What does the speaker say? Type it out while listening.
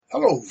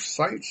Hello,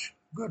 saints.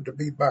 Good to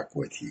be back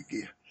with you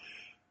again.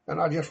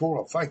 And I just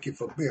want to thank you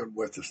for being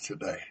with us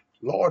today.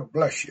 Lord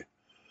bless you.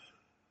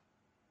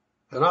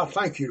 And I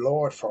thank you,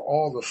 Lord, for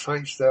all the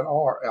saints that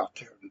are out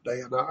there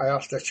today. And I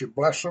ask that you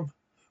bless them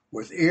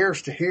with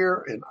ears to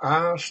hear and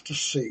eyes to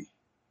see.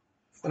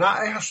 And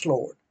I ask,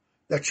 Lord,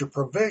 that your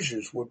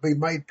provisions would be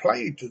made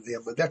plain to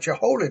them and that your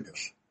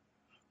holiness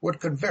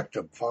would convict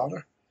them,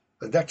 Father,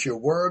 and that your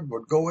word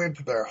would go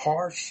into their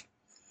hearts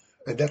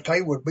and that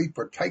they would be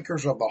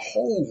partakers of the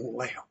whole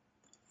Lamb.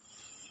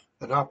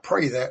 And I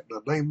pray that in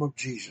the name of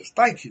Jesus.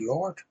 Thank you,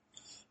 Lord.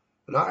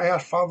 And I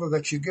ask, Father,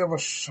 that you give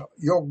us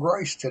your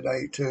grace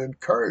today to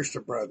encourage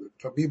the brethren,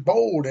 to be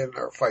bold in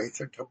their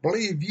faith and to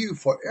believe you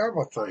for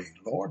everything,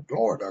 Lord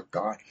our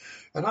God.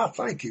 And I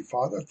thank you,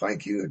 Father.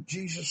 Thank you in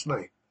Jesus'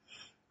 name.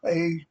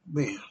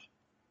 Amen.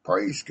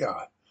 Praise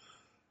God.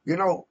 You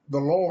know, the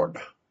Lord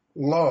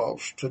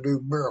loves to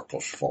do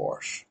miracles for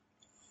us.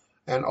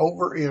 And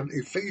over in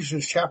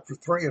Ephesians chapter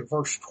 3 and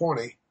verse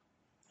 20,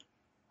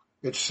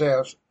 it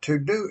says, to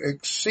do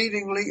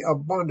exceedingly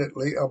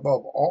abundantly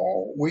above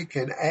all we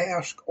can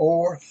ask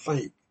or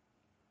think.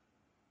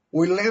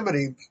 We limit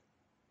him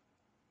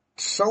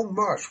so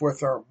much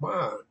with our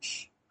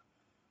minds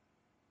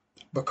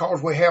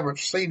because we haven't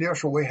seen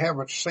this or we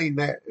haven't seen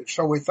that.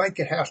 So we think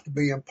it has to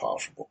be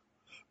impossible.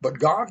 But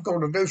God's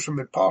going to do some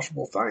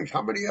impossible things.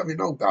 How many of you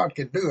know God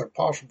can do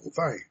impossible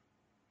things?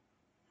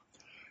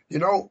 You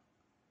know,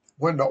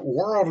 when the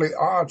worldly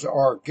odds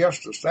are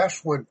against us,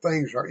 that's when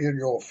things are in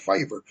your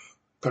favor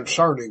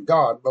concerning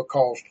God,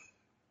 because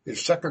in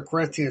 2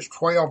 Corinthians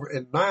 12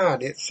 and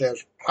 9, it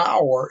says,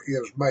 power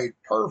is made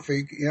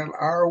perfect in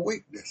our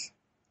weakness.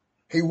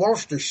 He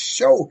wants to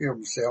show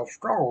himself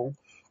strong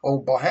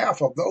on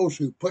behalf of those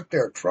who put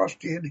their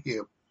trust in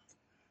him.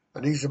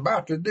 And he's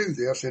about to do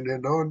this in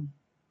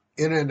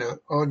an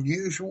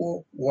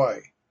unusual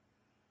way.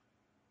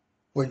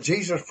 When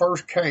Jesus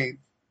first came,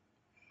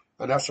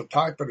 and that's a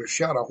type and a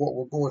shadow of what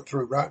we're going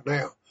through right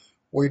now,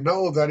 we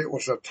know that it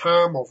was a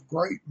time of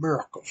great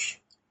miracles.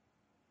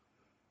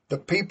 The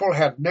people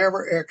had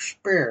never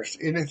experienced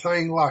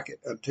anything like it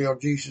until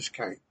Jesus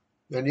came.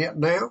 And yet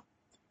now,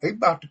 he's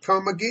about to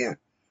come again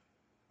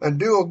and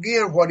do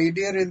again what he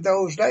did in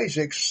those days,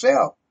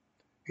 except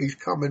he's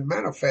come and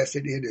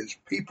manifested in his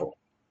people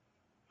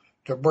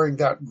to bring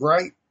that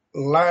great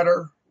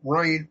latter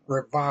rain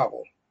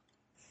revival.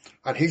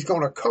 And he's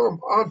going to come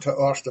unto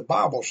us, the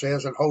Bible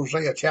says in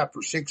Hosea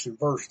chapter 6 and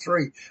verse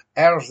 3,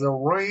 as the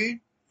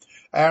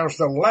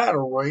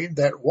latter rain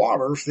that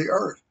waters the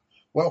earth.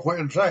 Well,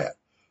 when's that?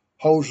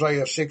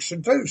 Hosea 6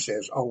 and 2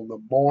 says, on the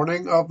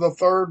morning of the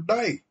third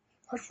day.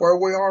 That's where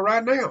we are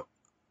right now.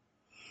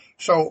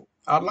 So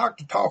I'd like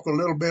to talk a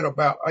little bit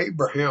about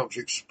Abraham's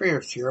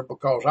experience here,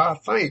 because I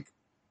think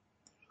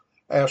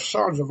as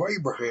sons of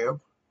Abraham,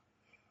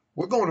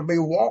 we're going to be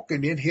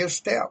walking in his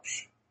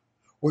steps.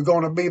 We're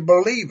going to be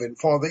believing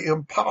for the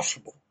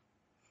impossible.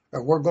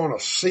 And we're going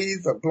to see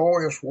the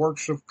glorious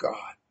works of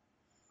God.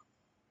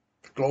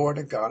 Glory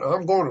to God.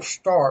 I'm going to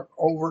start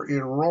over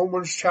in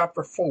Romans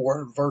chapter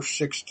 4 and verse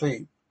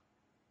 16.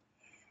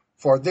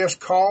 For this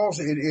cause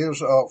it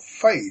is of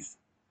faith,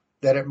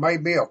 that it may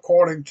be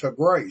according to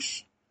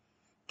grace,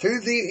 to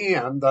the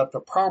end that the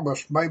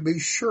promise may be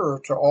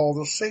sure to all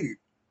the seed,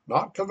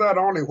 not to that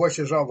only which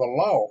is of the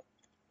law,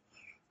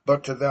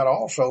 but to that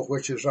also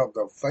which is of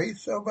the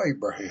faith of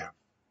Abraham.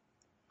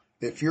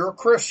 If you're a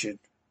Christian,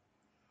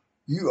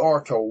 you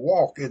are to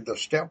walk in the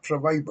steps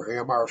of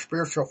Abraham, our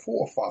spiritual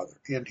forefather,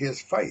 in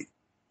his faith.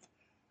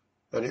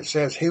 And it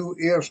says, who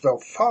is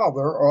the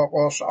father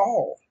of us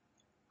all.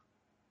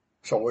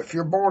 So if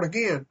you're born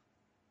again,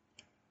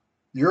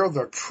 you're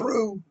the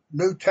true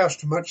New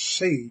Testament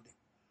seed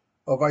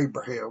of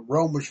Abraham.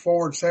 Romans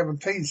 4 and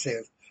 17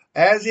 says,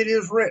 as it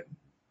is written,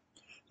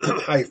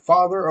 a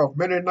father of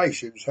many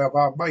nations have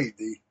I made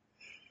thee,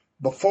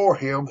 before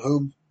him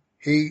whom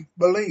he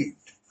believed,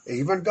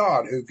 even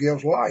God who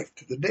gives life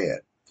to the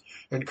dead,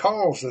 and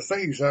calls the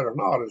things that are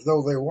not as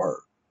though they were,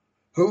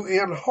 who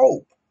in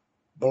hope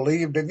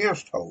believed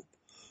against hope,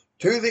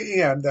 to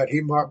the end that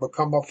he might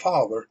become a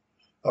father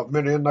of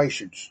many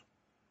nations,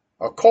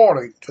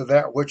 according to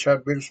that which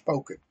had been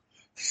spoken,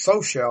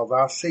 so shall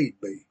thy seed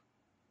be.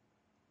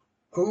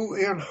 Who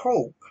in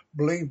hope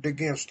believed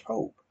against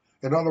hope.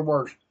 In other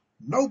words,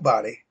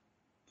 nobody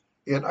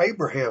in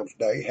Abraham's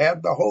day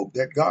had the hope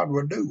that God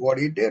would do what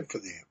he did for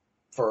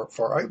them,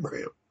 for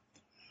Abraham.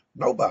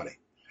 Nobody.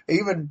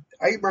 Even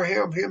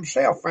Abraham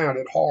himself found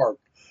it hard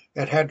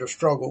and had to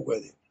struggle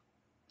with it.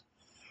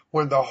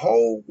 When the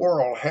whole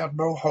world had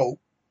no hope,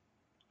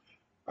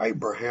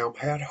 Abraham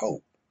had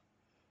hope.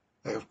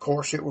 And of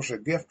course, it was a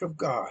gift of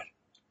God.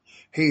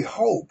 He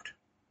hoped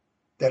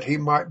that he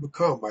might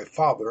become a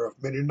father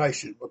of many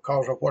nations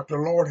because of what the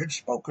Lord had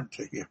spoken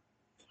to him.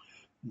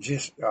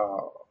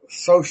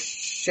 So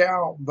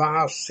shall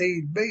thy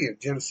seed be, in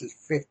Genesis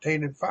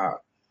 15 and 5.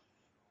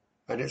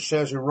 And it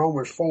says in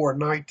Romans 4 and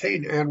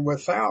 19, and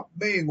without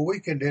being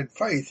weakened in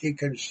faith, he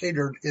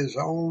considered his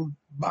own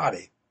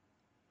body.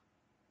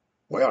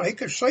 Well, he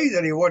could see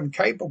that he wasn't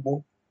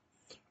capable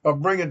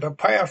of bringing to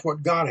pass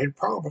what God had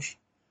promised.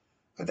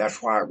 And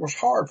that's why it was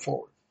hard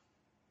for him.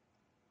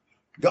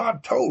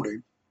 God told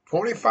him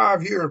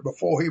 25 years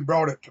before he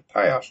brought it to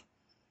pass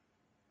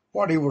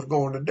what he was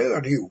going to do,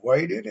 and he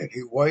waited and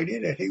he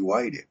waited and he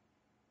waited.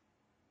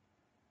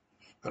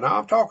 And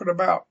I'm talking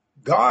about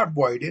God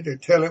waited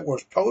until it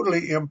was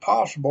totally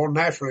impossible,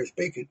 naturally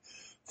speaking,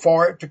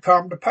 for it to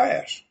come to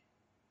pass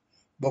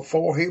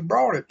before he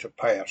brought it to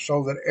pass,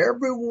 so that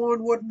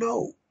everyone would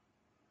know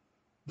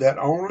that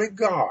only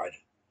God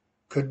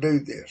could do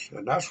this.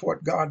 And that's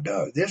what God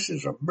does. This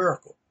is a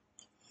miracle.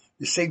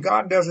 You see,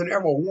 God doesn't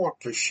ever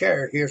want to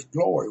share his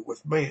glory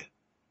with man.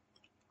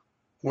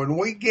 When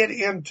we get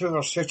into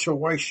a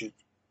situation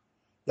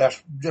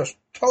that's just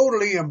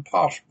totally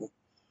impossible,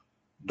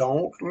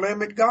 don't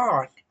limit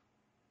God,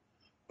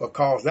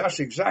 because that's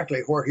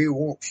exactly where he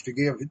wants to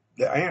give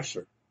the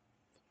answer.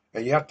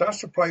 And yet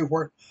that's a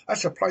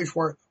place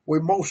where we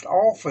most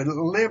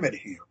often limit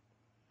him.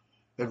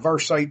 And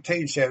verse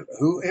 18 says,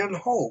 who in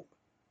hope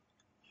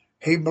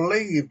he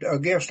believed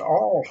against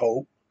all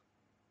hope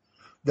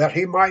that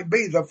he might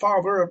be the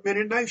father of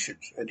many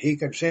nations. And he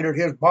considered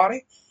his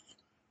body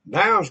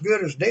now as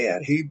good as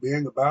dead, he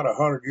being about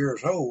 100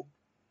 years old,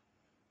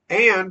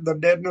 and the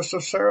deadness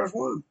of Sarah's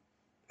womb.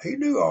 He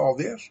knew all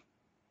this,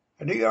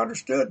 and he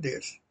understood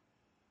this.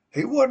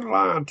 He wasn't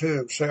lying to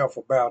himself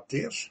about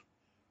this.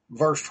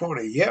 Verse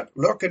 20, yet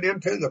looking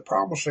into the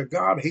promise of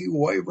God, he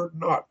wavered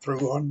not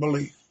through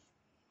unbelief,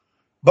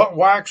 but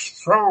waxed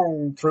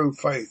strong through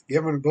faith,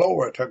 giving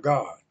glory to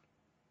God.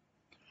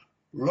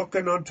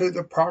 Looking unto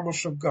the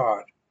promise of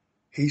God,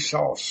 he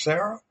saw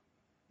Sarah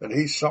and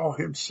he saw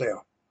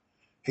himself.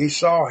 He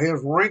saw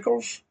his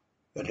wrinkles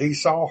and he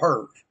saw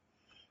hers.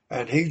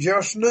 And he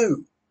just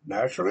knew,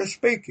 naturally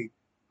speaking,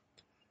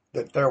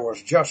 that there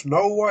was just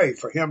no way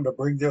for him to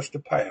bring this to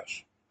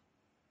pass.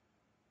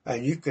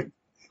 And you could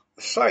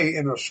say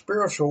in a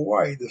spiritual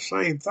way the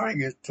same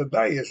thing as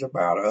today is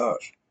about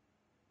us.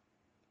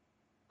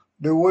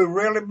 Do we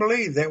really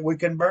believe that we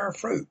can bear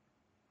fruit?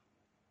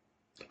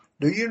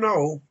 Do you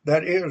know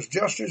that it is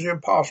just as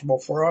impossible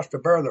for us to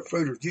bear the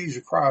fruit of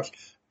Jesus Christ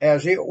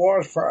as it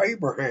was for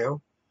Abraham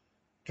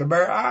to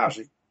bear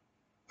Isaac,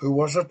 who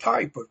was a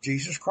type of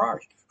Jesus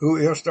Christ, who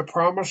is the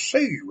promised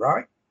seed,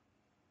 right?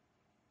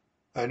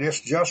 And it's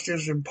just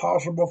as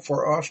impossible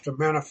for us to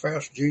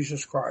manifest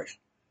Jesus Christ.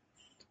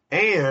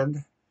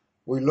 And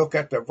we look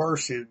at the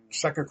verse in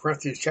 2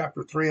 Corinthians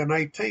chapter 3 and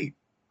 18.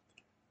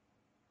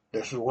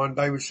 This is one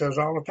David says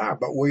all the time,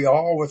 but we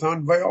all with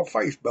unveiled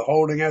face,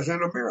 beholding as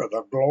in a mirror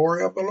the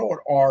glory of the Lord,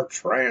 are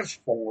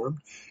transformed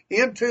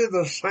into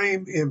the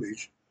same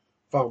image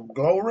from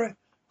glory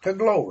to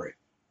glory,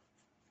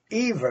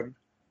 even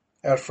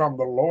as from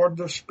the Lord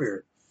the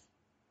Spirit.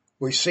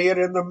 We see it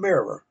in the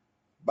mirror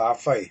by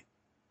faith.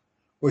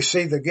 We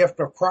see the gift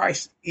of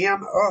Christ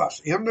in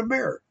us, in the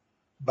mirror,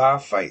 by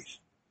faith.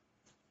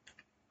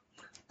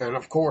 And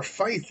of course,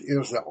 faith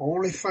is the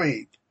only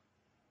thing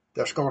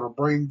that's going to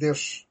bring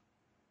this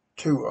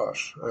to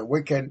us. And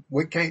we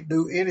can't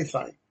do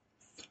anything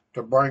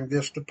to bring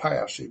this to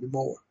pass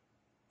anymore.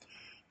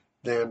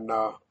 Then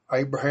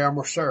Abraham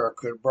or Sarah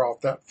could have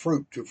brought that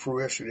fruit to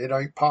fruition. It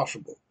ain't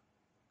possible.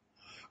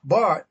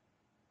 But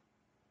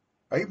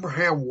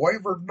Abraham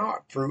wavered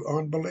not through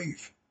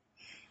unbelief.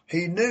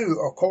 He knew,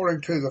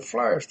 according to the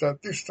flesh,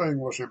 that this thing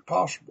was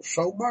impossible.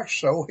 So much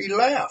so, he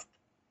laughed.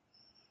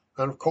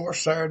 And of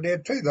course, Sarah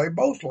did too. They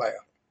both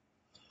laughed.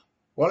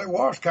 Well, it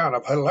was kind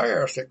of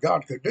hilarious that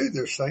God could do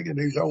this thing in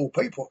these old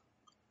people.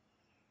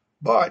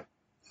 But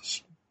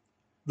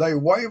they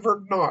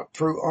wavered not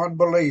through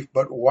unbelief,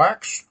 but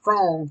waxed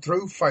strong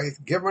through faith,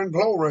 giving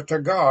glory to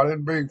God,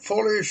 and being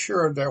fully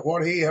assured that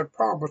what he had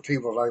promised he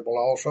was able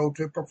also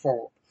to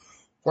perform.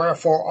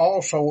 Wherefore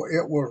also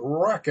it was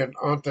reckoned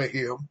unto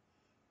him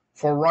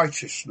for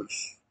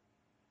righteousness.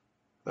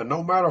 And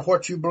no matter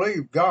what you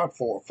believe God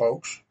for,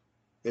 folks,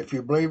 if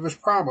you believe his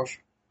promise,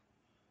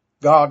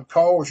 God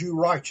calls you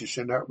righteous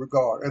in that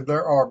regard. And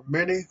there are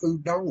many who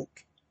don't.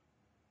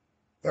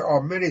 There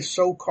are many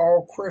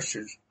so-called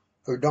Christians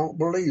who don't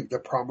believe the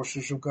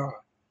promises of God.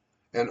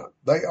 And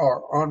they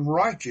are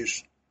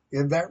unrighteous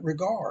in that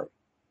regard.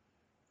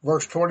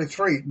 Verse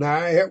 23,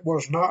 now it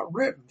was not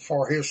written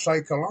for his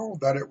sake alone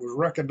that it was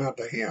reckoned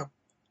unto him,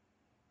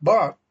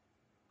 but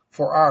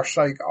for our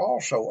sake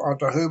also,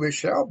 unto whom it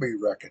shall be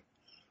reckoned,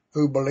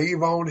 who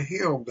believe on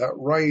him that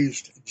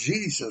raised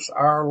Jesus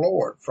our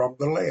Lord from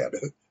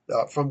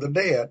the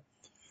dead,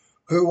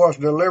 who was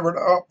delivered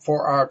up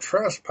for our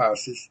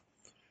trespasses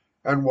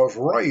and was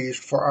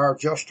raised for our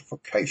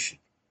justification.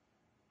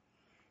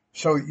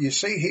 So you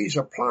see, he's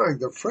applying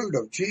the fruit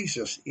of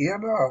Jesus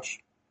in us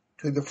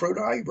to the fruit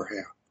of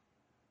Abraham.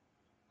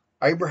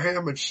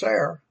 Abraham and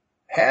Sarah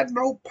had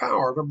no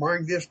power to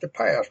bring this to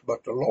pass,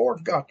 but the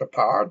Lord's got the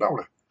power,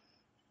 don't he?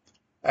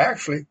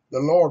 Actually, the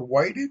Lord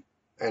waited,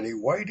 and he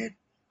waited,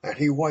 and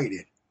he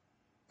waited.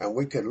 And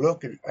we can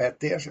look at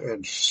this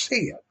and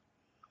see it.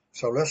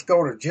 So let's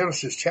go to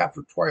Genesis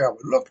chapter 12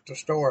 and look at the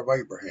story of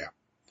Abraham.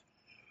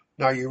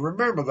 Now you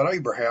remember that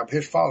Abraham,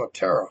 his father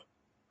Terah,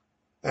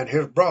 and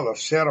his brother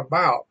set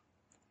about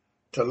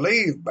to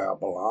leave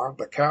Babylon,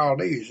 the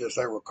Chaldees, as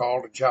they were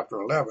called in chapter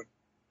 11,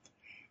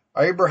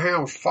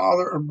 Abraham's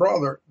father and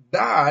brother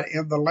died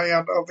in the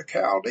land of the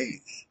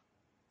Chaldees.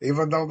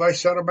 Even though they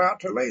set about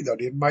to leave, they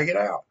didn't make it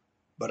out.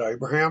 But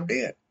Abraham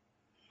did.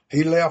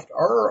 He left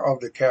Ur of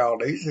the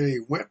Chaldees and he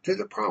went to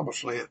the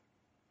promised land.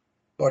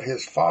 But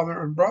his father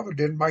and brother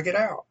didn't make it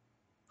out.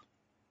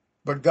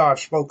 But God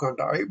spoke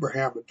unto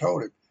Abraham and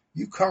told him,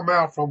 you come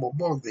out from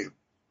among them.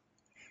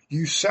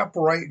 You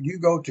separate and you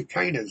go to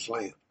Canaan's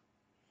land.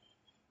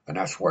 And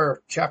that's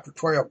where chapter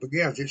 12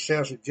 begins. It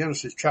says in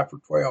Genesis chapter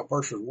 12,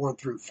 verses 1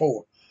 through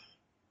 4.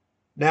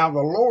 Now the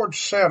Lord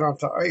said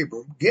unto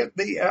Abram, get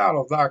thee out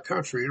of thy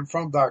country and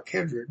from thy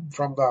kindred and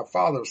from thy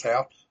father's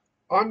house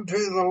unto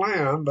the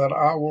land that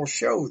I will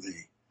show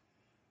thee,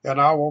 and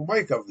I will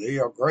make of thee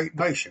a great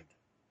nation.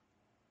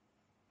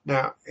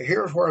 Now,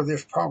 here's where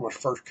this promise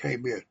first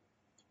came in.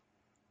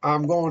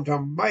 I'm going to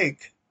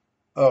make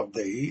of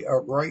thee a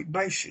great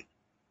nation.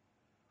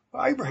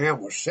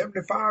 Abraham was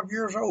 75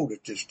 years old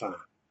at this time.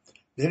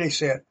 Then he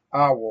said,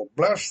 I will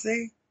bless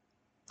thee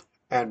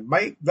and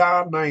make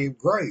thy name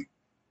great,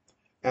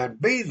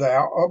 and be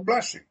thou a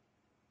blessing.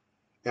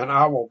 And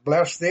I will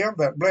bless them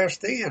that bless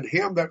thee, and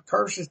him that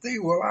curseth thee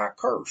will I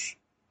curse.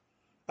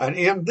 And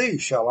in thee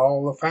shall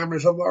all the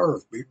families of the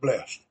earth be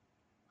blessed.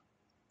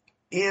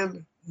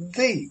 In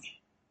thee,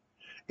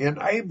 in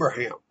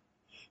Abraham,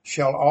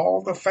 shall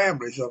all the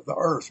families of the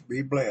earth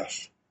be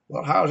blessed.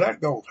 Well, how's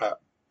that going to happen?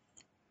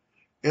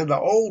 In the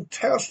Old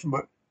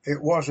Testament,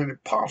 it wasn't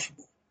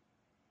impossible.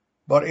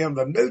 But in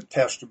the New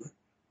Testament,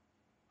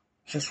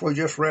 since we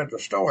just read the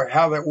story,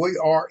 how that we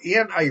are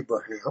in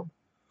Abraham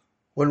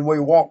when we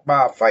walk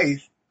by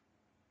faith,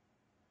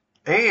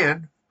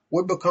 and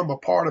we become a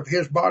part of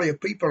his body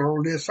of people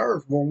on this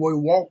earth when we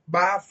walk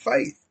by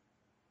faith.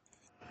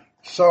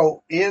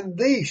 So in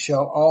thee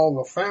shall all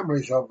the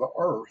families of the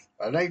earth,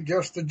 that ain't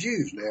just the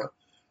Jews now,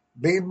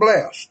 be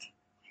blessed.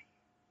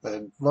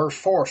 And verse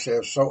 4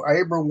 says, so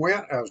Abram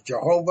went as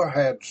Jehovah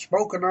had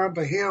spoken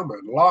unto him,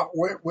 and Lot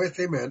went with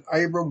him, and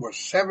Abram was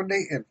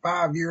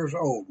 75 years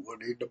old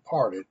when he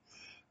departed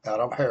out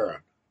of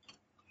Haran.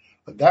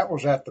 And that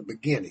was at the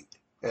beginning.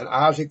 And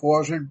Isaac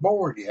wasn't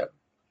born yet.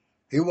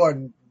 He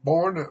wasn't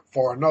born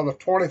for another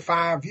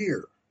 25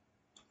 years.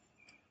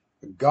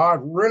 God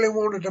really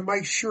wanted to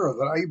make sure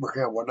that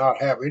Abraham would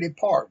not have any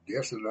part in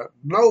this, and that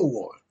no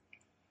one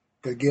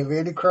could give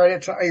any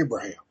credit to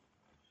Abraham.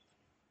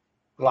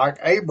 Like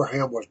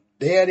Abraham was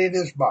dead in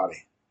his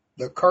body.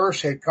 The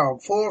curse had come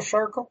full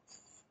circle,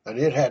 and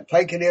it had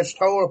taken its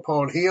toll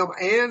upon him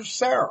and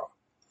Sarah.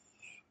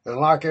 And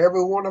like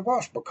every one of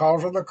us,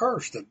 because of the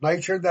curse, the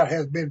nature that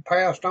has been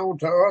passed on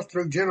to us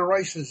through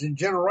generations and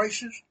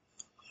generations,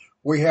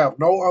 we have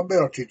no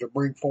ability to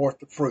bring forth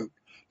the fruit,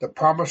 the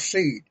promised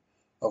seed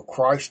of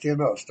Christ in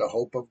us, the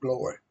hope of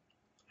glory.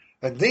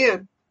 And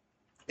then,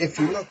 if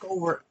you look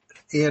over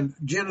in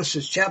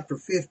Genesis chapter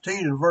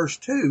 15 and verse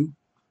 2,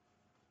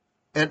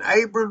 and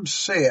Abram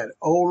said,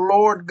 O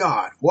Lord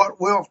God, what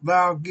wilt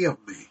thou give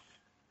me,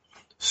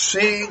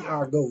 seeing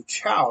I go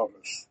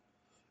childless?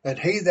 And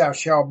he that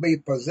shall be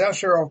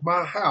possessor of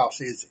my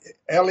house is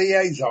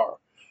Eleazar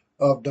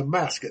of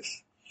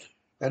Damascus.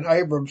 And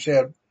Abram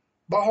said,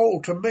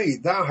 behold, to me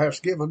thou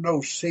hast given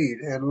no seed,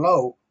 and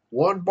lo,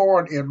 one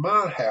born in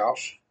my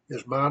house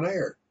is mine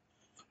heir.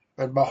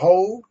 And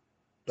behold,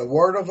 the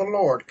word of the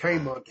Lord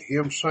came unto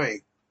him,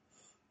 saying,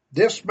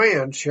 this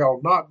man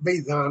shall not be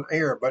thine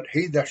heir, but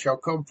he that shall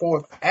come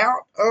forth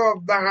out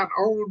of thine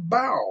own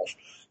bowels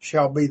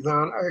shall be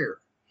thine heir.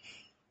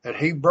 And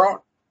he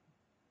brought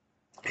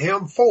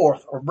him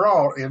forth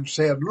abroad and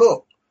said,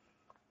 look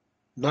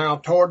now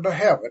toward the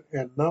heaven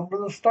and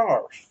number the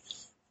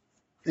stars,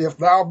 if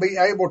thou be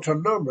able to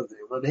number them.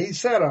 And he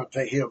said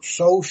unto him,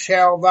 so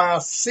shall thy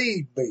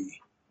seed be.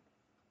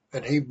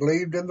 And he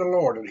believed in the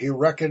Lord, and he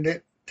reckoned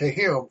it to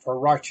him for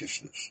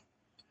righteousness.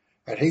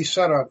 And he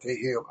said unto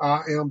him,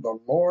 I am the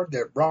Lord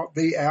that brought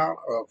thee out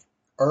of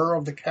Ur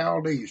of the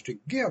Chaldees to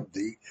give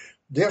thee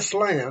this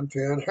land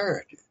to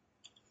inherit it.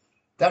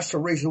 That's the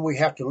reason we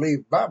have to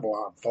leave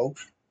Babylon,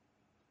 folks,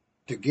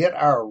 to get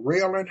our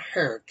real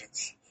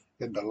inheritance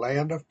in the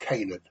land of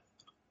Canaan,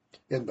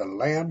 in the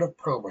land of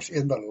promise,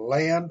 in the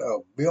land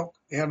of milk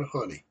and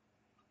honey.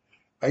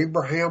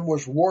 Abraham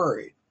was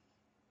worried.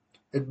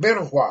 It'd been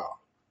a while,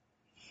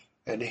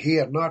 and he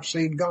had not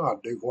seen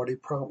God do what he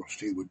promised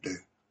he would do.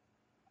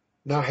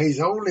 Now he's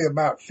only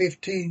about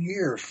 15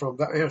 years from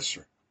the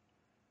answer.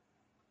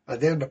 And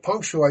then to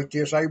punctuate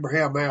this,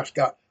 Abraham asked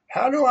God,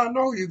 how do I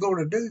know you're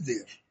going to do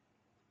this?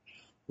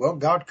 Well,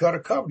 God cut a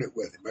covenant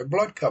with him, a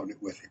blood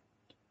covenant with him.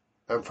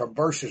 And from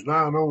verses 9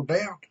 on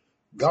down,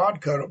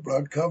 God cut a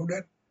blood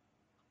covenant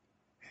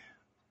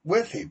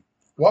with him.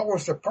 What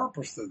was the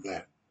purpose of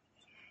that?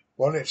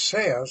 Well, it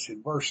says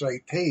in verse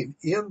 18,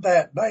 in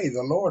that day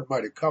the Lord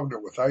made a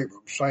covenant with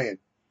Abram, saying,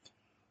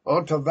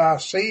 unto thy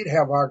seed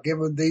have I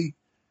given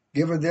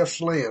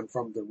this land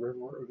from the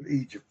river of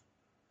Egypt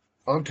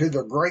unto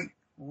the great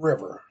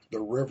river,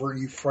 the river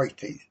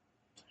Euphrates,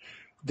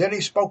 Then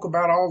he spoke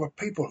about all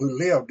the people who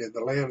lived in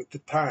the land at the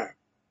time.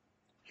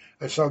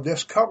 And so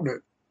this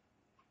covenant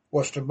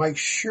was to make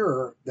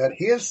sure that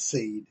his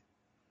seed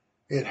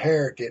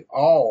inherited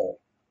all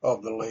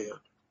of the land.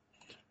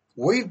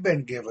 We've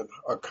been given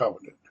a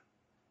covenant,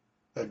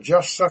 and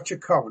just such a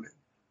covenant,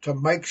 to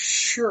make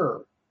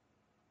sure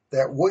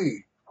that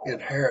we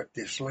inherit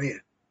this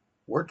land.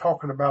 We're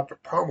talking about the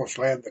promised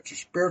land that the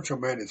spiritual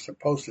man is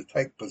supposed to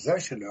take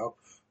possession of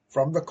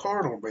from the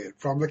carnal man,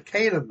 from the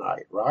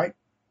Canaanite, right?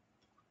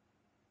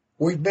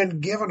 We've been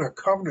given a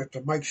covenant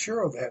to make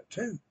sure of that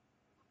too.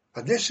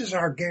 And this is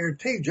our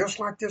guarantee, just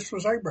like this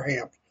was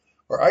Abraham's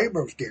or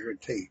Abram's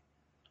guarantee,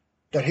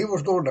 that he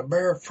was going to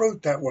bear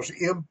fruit that was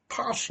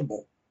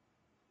impossible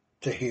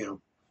to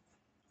him,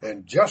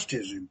 and just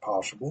as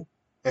impossible,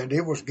 and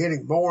it was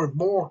getting more and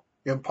more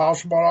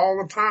impossible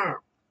all the time.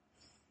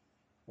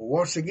 Well,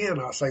 once again,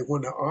 I say,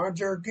 when the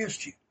odds are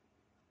against you,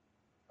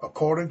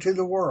 according to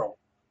the world,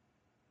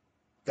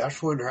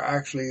 that's when they're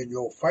actually in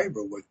your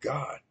favor with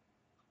God.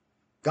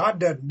 God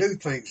doesn't do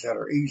things that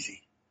are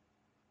easy.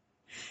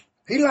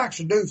 He likes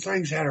to do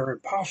things that are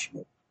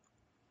impossible.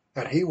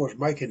 And he was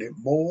making it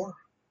more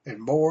and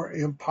more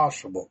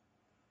impossible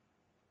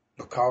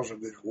because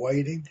of his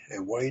waiting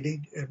and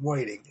waiting and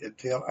waiting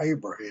until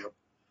Abraham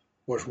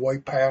was way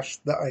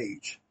past the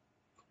age.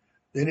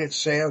 Then it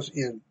says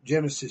in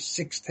Genesis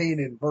 16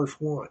 in verse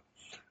 1,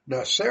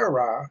 now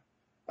Sarai,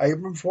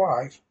 Abram's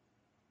wife,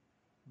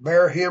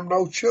 bare him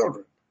no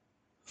children,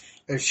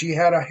 and she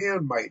had a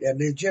handmaid, an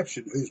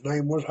Egyptian, whose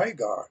name was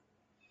Hagar.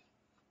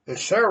 And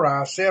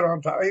Sarai said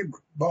unto Abram,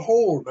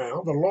 behold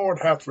now, the Lord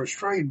hath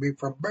restrained me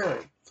from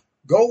bearing.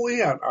 Go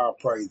in, I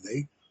pray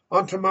thee,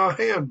 unto my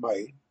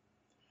handmaid.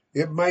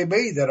 It may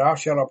be that I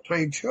shall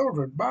obtain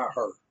children by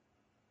her.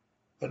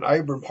 And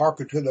Abram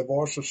hearkened to the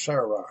voice of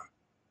Sarai.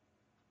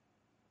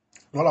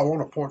 Well, I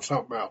want to point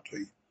something out to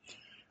you.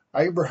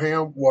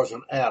 Abraham was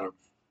an Adam.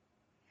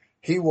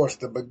 He was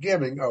the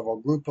beginning of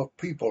a group of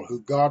people who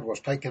God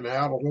was taking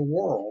out of the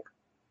world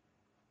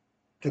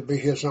to be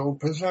his own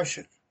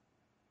possession.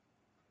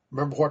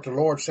 Remember what the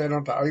Lord said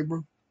unto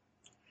Abram?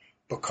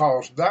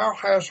 Because thou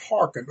hast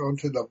hearkened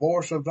unto the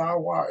voice of thy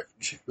wife.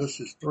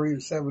 Genesis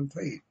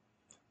 3:17.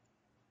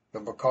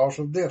 And because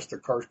of this, the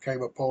curse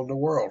came upon the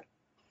world.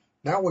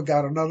 Now we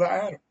got another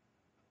Adam.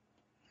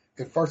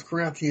 In 1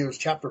 Corinthians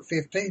chapter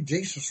 15,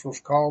 Jesus was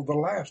called the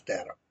last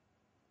Adam.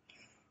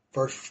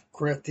 1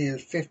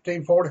 Corinthians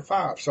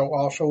 15:45. So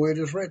also it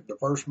is written, the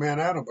first man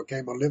Adam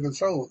became a living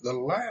soul. The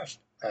last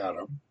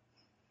Adam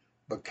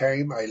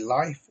became a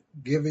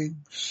life-giving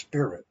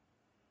spirit.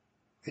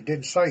 It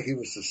didn't say he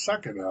was the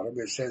second Adam.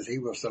 It says he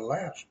was the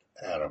last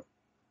Adam.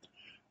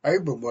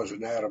 Abram was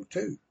an Adam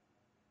too.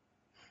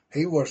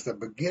 He was the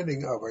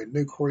beginning of a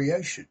new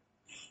creation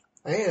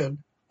and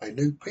a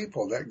new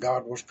people that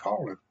God was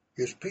calling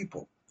his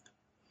people.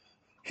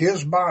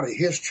 His body,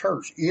 his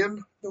church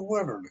in the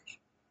wilderness.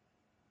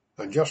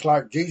 And just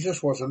like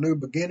Jesus was a new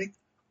beginning,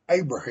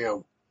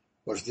 Abraham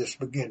was this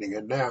beginning.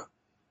 And now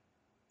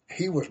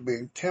he was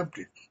being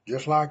tempted,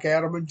 just like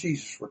Adam and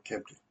Jesus were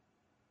tempted.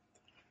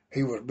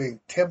 He was being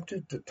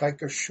tempted to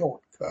take a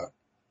shortcut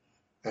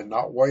and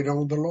not wait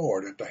on the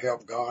Lord and to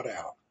help God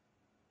out.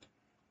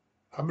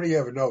 How many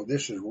of you know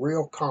this is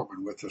real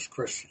common with us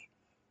Christians,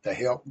 to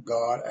help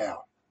God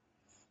out?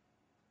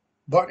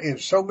 But in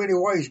so many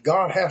ways,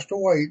 God has to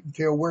wait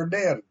until we're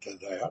dead to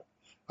that.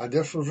 And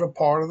this was a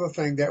part of the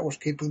thing that was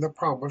keeping the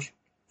promise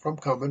from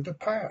coming to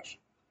pass.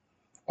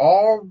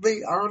 All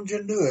the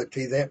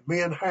ingenuity that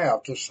men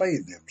have to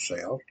save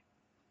themselves,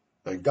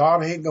 and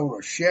God ain't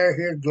going to share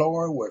his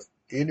glory with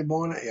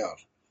anyone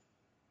else.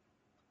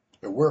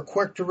 And we're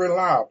quick to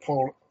rely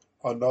upon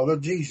another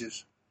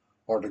Jesus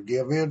or to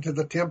give in to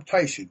the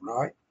temptation,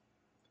 right?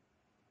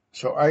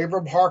 So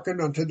Abram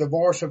hearkened unto the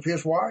voice of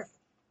his wife.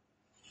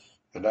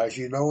 And as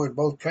you know, in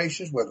both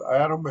cases, with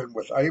Adam and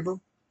with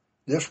Abram,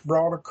 this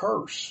brought a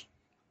curse.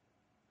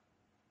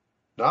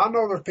 Now, I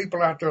know there's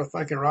people out there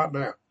thinking right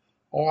now,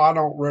 oh, I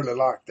don't really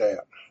like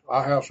that.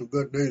 I have some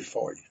good news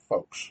for you,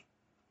 folks.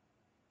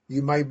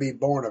 You may be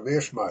born of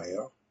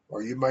Ishmael,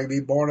 or you may be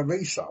born of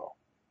Esau.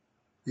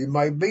 You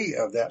may be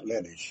of that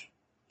lineage.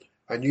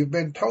 And you've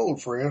been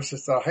told, for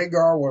instance, that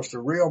Hagar was the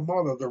real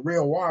mother, the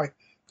real wife,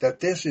 that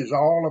this is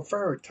all a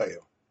fairy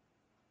tale.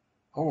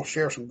 I want to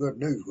share some good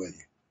news with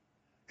you.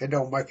 It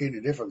don't make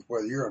any difference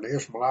whether you're an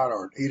Ishmaelite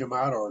or an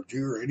Edomite or a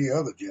Jew or any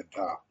other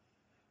Gentile.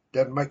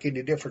 Doesn't make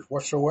any difference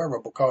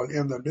whatsoever, because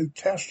in the New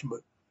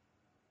Testament,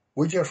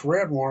 we just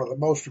read one of the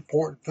most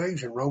important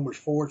things in Romans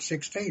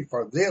 4:16.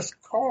 For this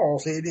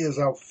cause it is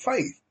of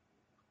faith,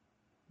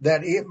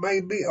 that it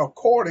may be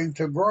according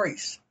to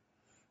grace,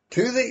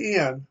 to the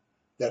end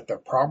that the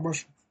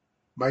promise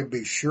may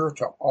be sure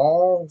to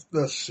all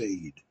the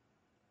seed,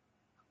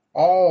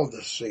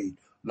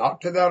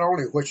 not to that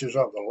only which is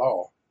of the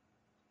law.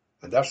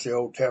 And that's the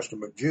Old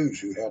Testament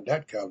Jews who had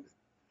that covenant.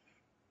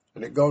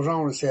 And it goes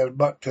on and says,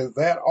 but to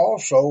that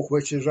also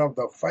which is of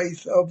the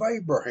faith of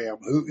Abraham,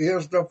 who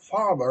is the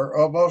father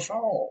of us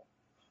all.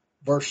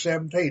 Verse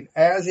 17,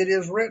 as it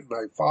is written,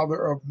 a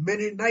father of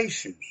many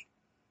nations.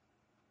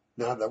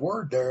 Now the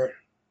word there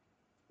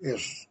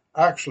is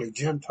actually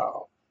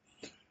Gentile.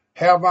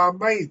 Have I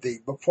made thee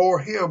before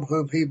him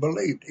whom he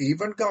believed,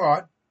 even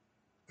God,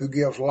 who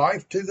gives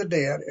life to the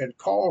dead and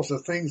calls the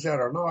things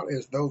that are not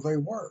as though they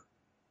were.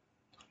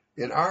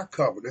 In our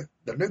covenant,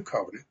 the new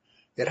covenant,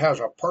 it has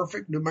a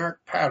perfect numeric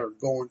pattern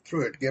going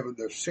through it, giving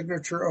the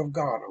signature of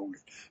God on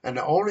it. And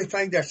the only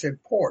thing that's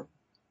important,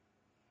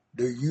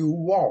 do you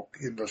walk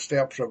in the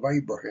steps of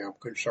Abraham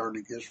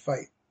concerning his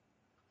faith?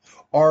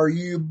 Are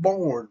you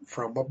born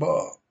from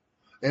above?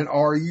 And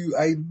are you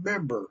a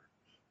member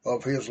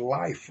of his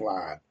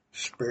lifeline,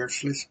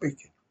 spiritually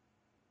speaking?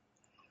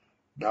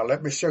 Now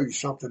let me show you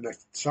something that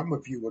some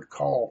of you would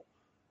call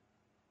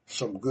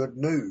some good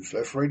news.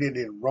 Let's read it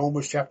in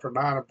Romans chapter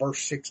 9 and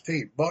verse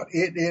 16. But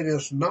it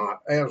is not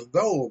as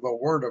though the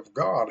word of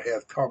God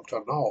hath come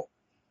to naught,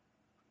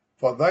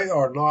 for they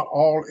are not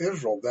all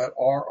Israel that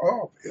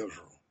are of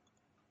Israel.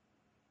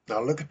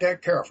 Now look at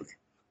that carefully.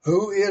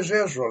 Who is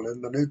Israel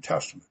in the New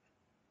Testament?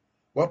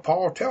 Well,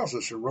 Paul tells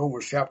us in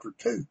Romans chapter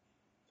 2,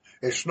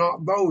 it's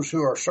not those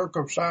who are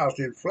circumcised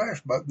in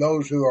flesh, but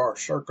those who are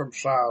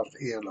circumcised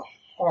in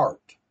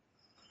heart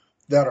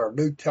that are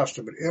New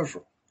Testament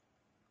Israel.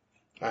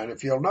 And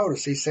if you'll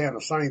notice, he's saying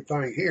the same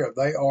thing here.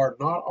 They are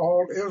not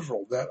all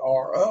Israel that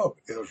are of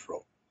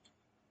Israel.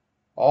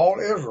 All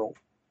Israel,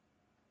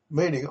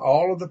 meaning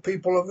all of the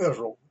people of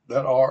Israel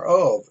that are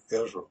of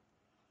Israel.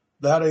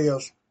 That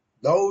is,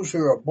 those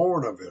who are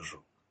born of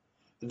Israel.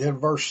 And then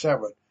verse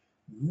 7,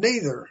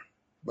 neither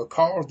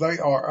because they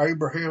are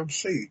Abraham's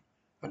seed,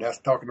 and that's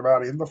talking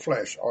about in the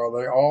flesh, are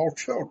they all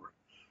children,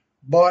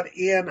 but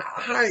in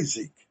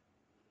Isaac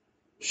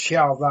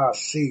shall thy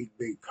seed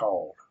be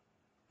called.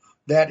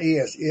 That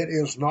is, it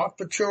is not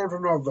the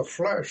children of the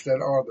flesh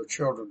that are the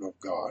children of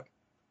God.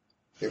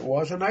 It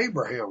wasn't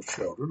Abraham's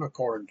children,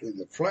 according to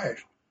the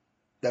flesh,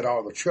 that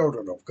are the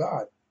children of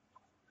God.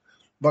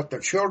 But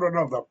the children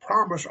of the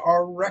promise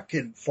are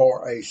reckoned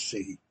for a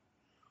seed,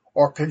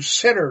 or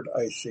considered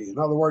a seed. In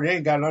other words, it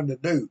ain't got nothing to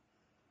do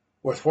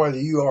with whether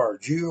you are a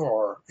Jew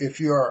or if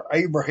you are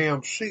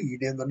Abraham's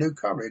seed in the new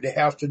covenant. It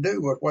has to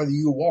do with whether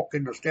you walk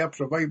in the steps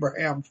of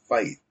Abraham's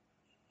faith.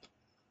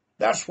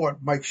 That's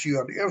what makes you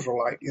an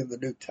Israelite in the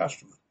New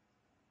Testament.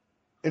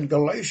 In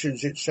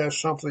Galatians, it says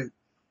something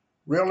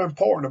real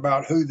important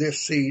about who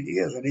this seed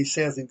is. And he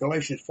says in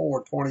Galatians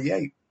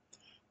 4:28,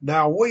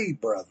 now we,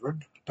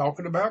 brethren,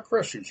 talking about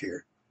Christians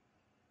here,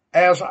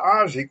 as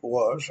Isaac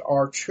was,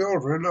 are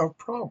children of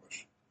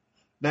promise.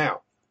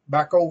 Now,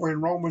 back over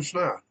in Romans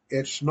 9,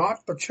 it's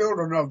not the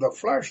children of the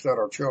flesh that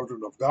are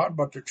children of God,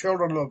 but the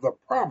children of the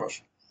promise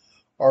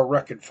are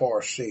reckoned for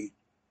a seed.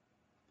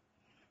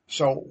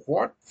 So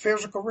what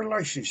physical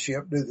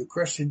relationship do the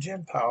Christian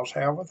Gentiles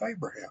have with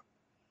Abraham?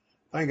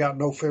 They ain't got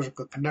no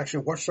physical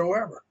connection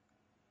whatsoever.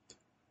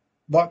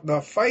 But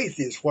the faith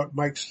is what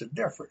makes the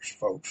difference,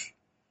 folks.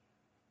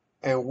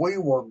 And we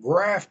were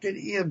grafted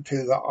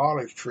into the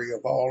olive tree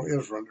of all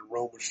Israel in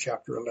Romans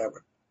chapter 11.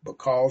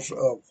 Because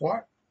of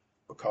what?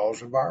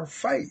 Because of our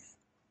faith.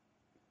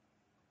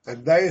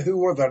 And they who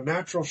were the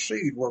natural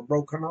seed were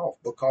broken off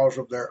because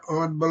of their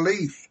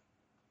unbelief.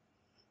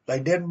 They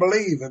didn't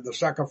believe in the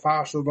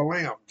sacrifice of the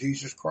Lamb,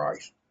 Jesus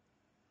Christ,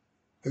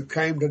 who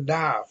came to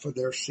die for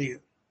their sin.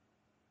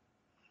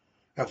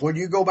 And when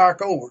you go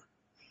back over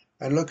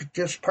and look at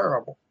this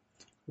parable,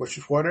 which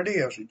is what it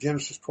is in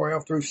Genesis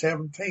 12 through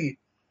 17,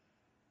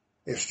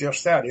 it's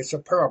just that. It's a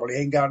parable. It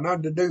ain't got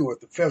nothing to do with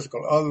the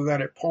physical other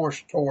than it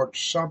points towards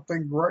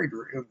something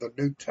greater in the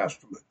New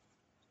Testament.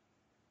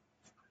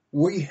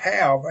 We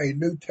have a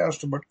New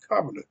Testament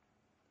covenant,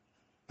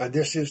 and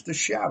this is the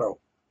shadow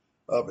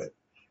of it.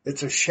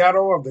 It's a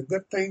shadow of the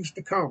good things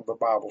to come, the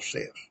Bible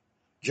says.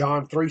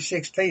 John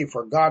 3:16,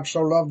 for God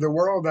so loved the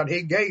world that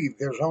he gave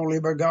his only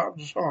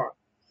begotten Son,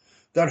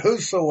 that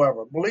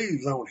whosoever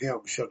believes on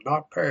him should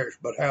not perish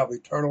but have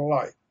eternal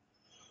life.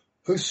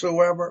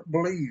 Whosoever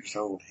believes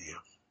on him.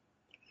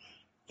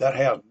 That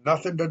has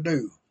nothing to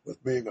do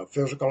with being a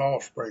physical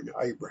offspring of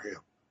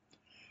Abraham.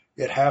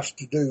 It has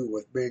to do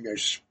with being a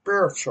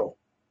spiritual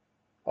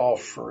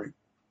offspring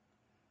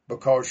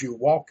because you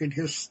walk in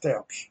his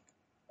steps.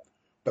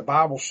 The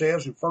Bible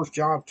says in 1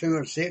 John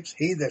 2:6,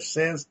 he that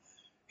says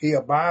he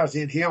abides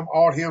in him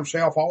ought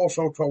himself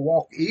also to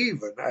walk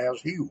even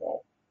as he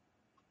walked.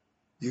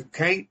 You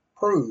can't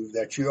prove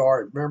that you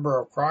are a member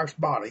of Christ's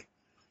body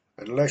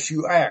unless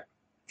you act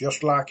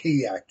just like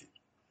he acted.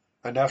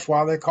 And that's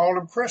why they call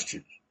them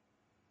Christians.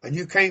 And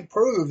you can't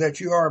prove that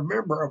you are a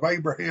member of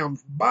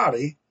Abraham's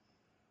body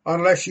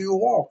unless you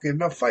walk in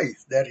the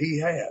faith that he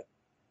had.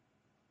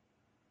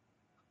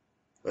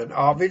 And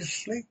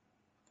obviously,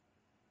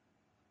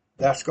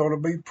 that's going to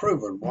be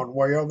proven one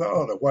way or the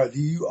other, whether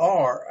you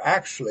are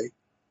actually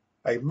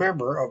a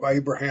member of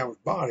Abraham's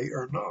body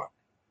or not.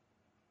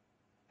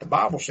 The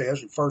Bible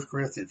says in 1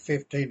 Corinthians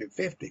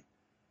 15:50,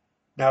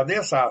 now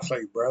this I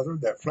say,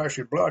 brethren, that flesh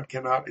and blood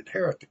cannot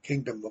inherit the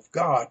kingdom of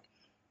God,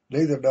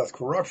 neither doth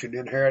corruption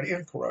inherit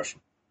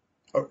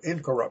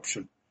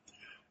incorruption.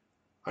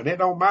 And it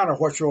don't matter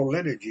what your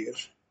lineage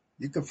is.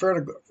 You can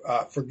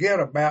forget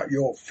about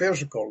your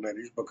physical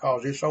lineage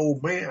because this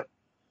old man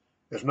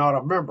is not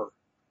a member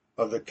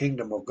of the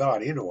kingdom of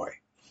God anyway.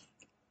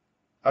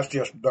 That's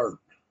just dirt.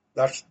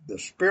 That's the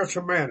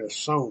spiritual man is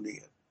sown in.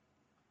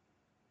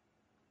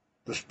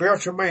 The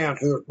spiritual man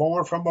who is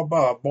born from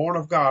above, born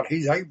of God,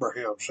 he's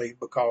Abraham's seed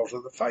because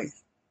of the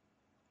faith.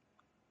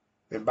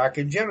 And back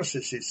in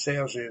Genesis, it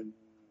says in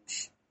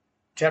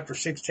chapter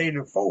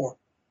 16:4,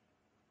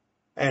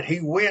 and he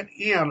went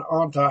in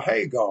unto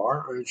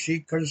Hagar, and she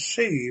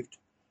conceived.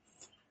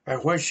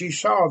 And when she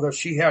saw that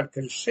she had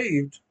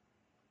conceived,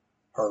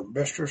 her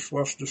mistress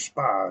was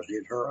despised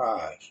in her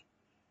eyes.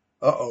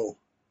 Uh-oh.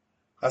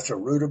 That's a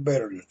root of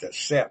bitterness that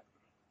set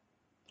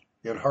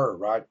in her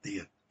right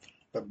then.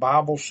 The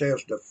Bible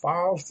says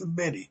defiles the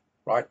many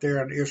right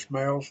there in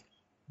Ishmael's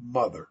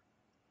mother.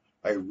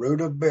 A root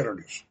of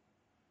bitterness.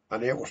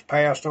 And it was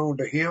passed on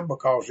to him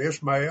because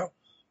Ishmael,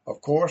 of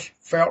course,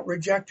 felt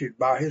rejected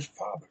by his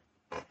father.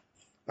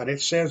 And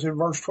it says in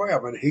verse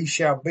 12, and he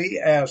shall be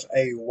as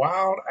a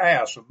wild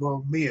ass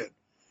among men.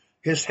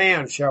 His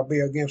hand shall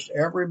be against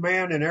every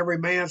man, and every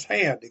man's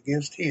hand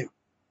against him.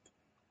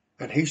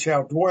 And he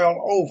shall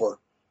dwell over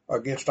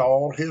against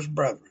all his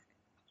brethren.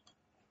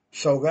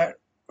 So that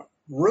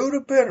root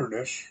of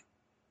bitterness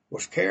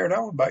was carried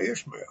on by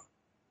Ishmael.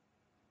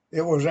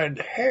 It was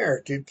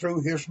inherited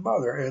through his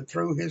mother and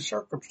through his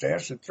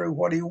circumstance and through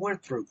what he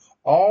went through,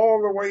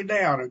 all the way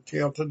down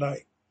until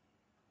today.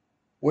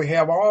 We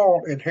have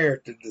all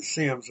inherited the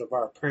sins of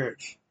our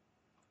parents.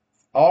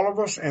 All of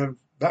us, and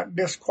that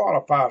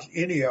disqualifies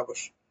any of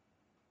us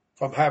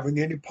from having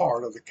any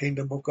part of the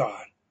kingdom of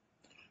God.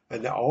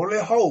 And the only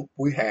hope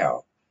we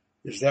have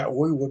is that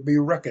we would be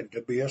reckoned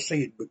to be a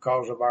seed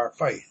because of our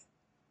faith.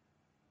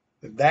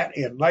 And that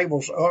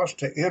enables us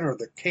to enter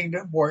the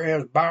kingdom,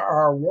 whereas by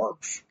our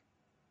works,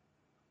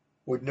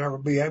 we'd never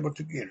be able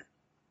to enter.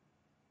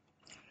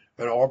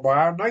 And or by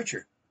our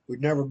nature, we'd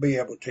never be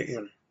able to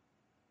enter.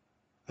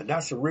 And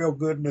that's the real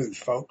good news,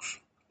 folks.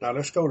 Now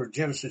let's go to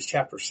Genesis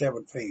chapter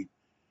 17.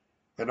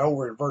 And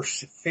over in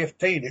verse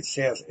 15 it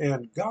says,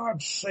 and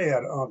God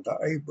said unto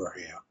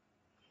Abraham.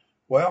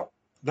 Well,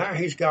 now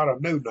he's got a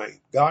new name.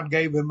 God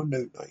gave him a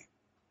new name.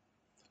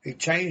 He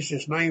changed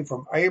his name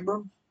from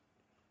Abram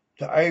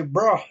to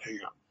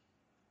Abraham.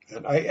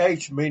 And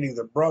AH meaning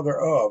the brother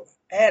of,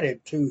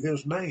 added to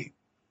his name.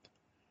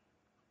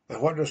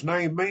 And what does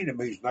name mean? It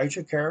means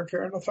nature,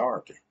 character, and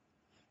authority.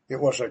 It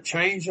was a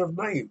change of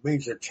name,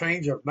 means a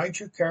change of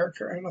nature,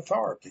 character, and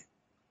authority.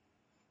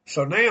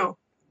 So now,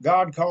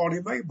 God called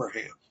him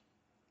Abraham,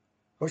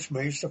 which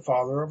means the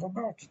father of a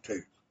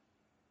multitude.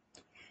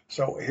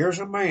 So here's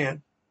a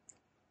man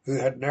who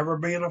had never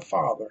been a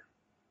father,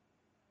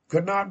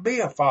 could not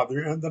be a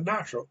father in the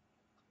natural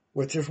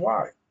with his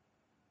wife,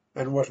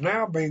 and was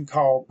now being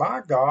called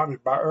by God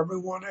and by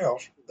everyone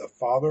else the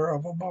father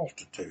of a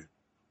multitude.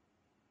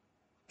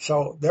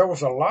 So there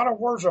was a lot of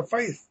words of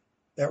faith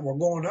that were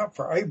going up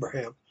for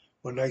Abraham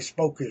when they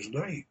spoke his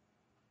name.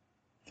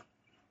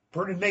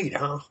 Pretty neat,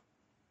 huh?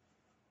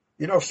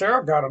 You know,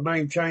 Sarah got a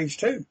name change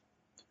too.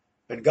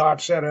 And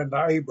God said unto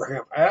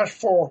Abraham, as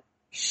for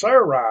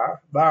Sarai,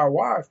 thy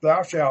wife,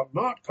 thou shalt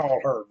not call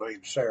her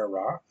name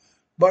Sarai,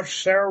 but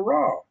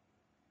Sarah,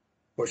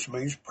 which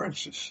means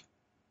princess.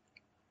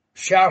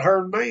 Shall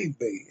her name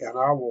be, and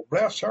I will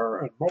bless her,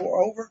 and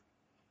moreover,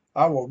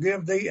 I will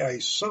give thee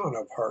a son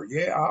of her.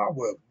 Yea, I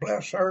will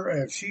bless her,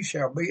 and she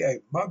shall be a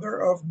mother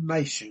of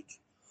nations.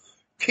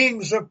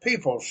 Kings of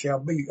peoples shall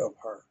be of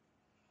her.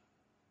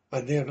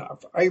 And then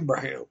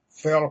Abraham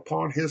fell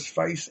upon his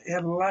face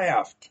and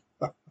laughed.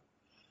 A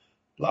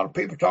lot of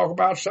people talk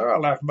about Sarah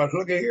laughing, but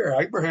look at here,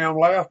 Abraham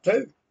laughed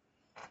too.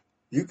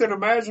 You can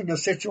imagine the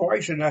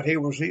situation that he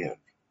was in.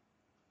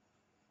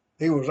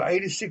 He was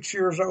 86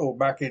 years old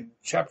back in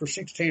chapter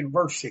 16,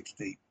 verse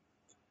 16.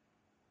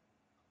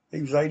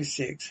 He was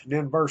 86. And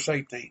then verse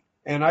 18.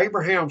 And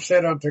Abraham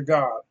said unto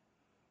God,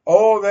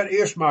 oh, that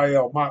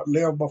Ishmael might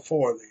live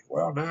before thee.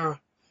 Well, now,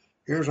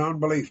 here's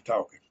unbelief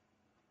talking.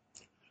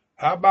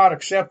 How about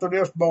accepting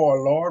this boy,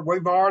 Lord?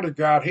 We've already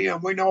got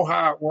him. We know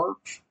how it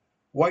works.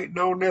 Waiting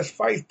on this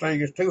faith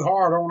thing is too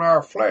hard on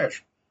our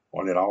flesh.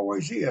 Well, it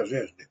always is,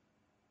 isn't it?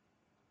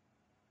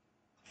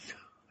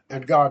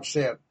 And God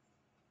said,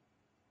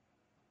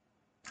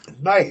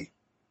 nay,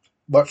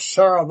 but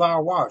Sarah thy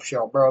wife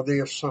shall bear thee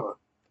a son.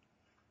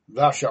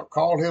 Thou shalt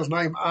call his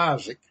name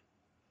Isaac,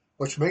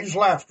 which means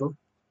laughter,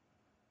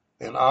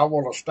 and I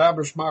will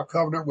establish my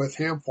covenant with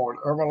him for an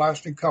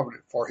everlasting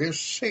covenant for his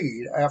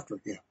seed after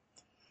him.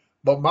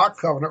 But my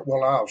covenant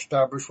will I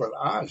establish with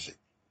Isaac,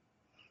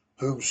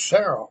 whom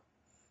Sarah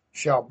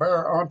shall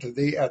bear unto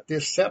thee at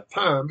this set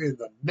time in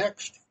the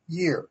next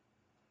year.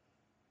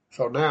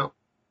 So now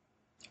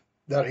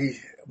that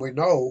we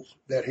know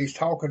that he's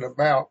talking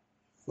about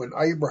when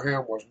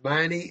Abraham was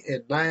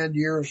 99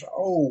 years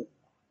old.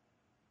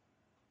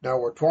 Now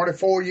we're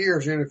 24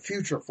 years in the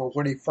future from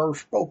when he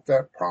first spoke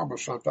that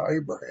promise unto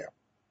Abraham.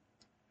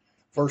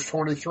 Verse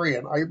 23,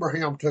 and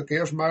Abraham took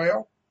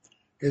Ishmael,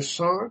 his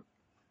son,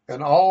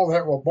 and all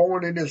that were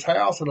born in his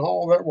house, and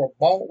all that were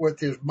bought with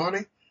his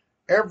money,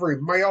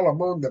 every male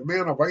among the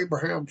men of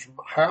Abraham's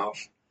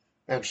house,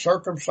 and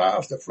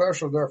circumcised the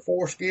flesh of their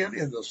foreskin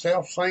in the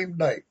selfsame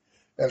day,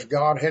 as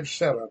God had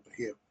said unto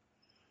him.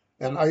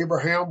 And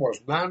Abraham was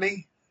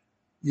 90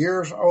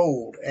 years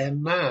old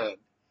and 9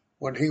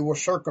 when he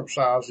was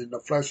circumcised in the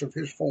flesh of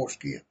his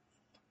foreskin.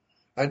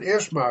 And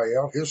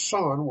Ishmael, his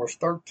son, was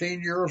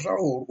 13 years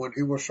old when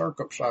he was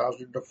circumcised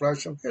in the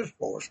flesh of his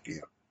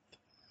foreskin.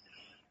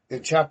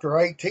 In chapter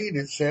 18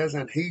 it says,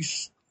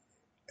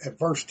 at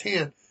verse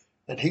 10,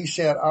 and he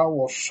said, I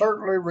will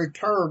certainly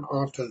return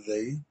unto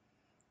thee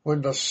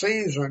when the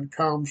season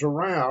comes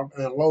around,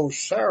 and lo,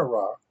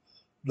 Sarah,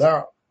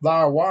 thy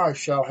wife,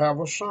 shall have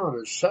a son.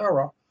 And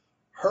Sarah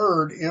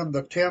heard in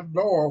the tent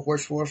door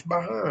which was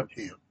behind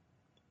him.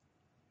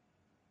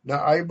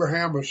 Now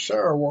Abraham and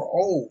Sarah were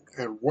old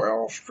and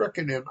well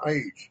stricken in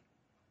age.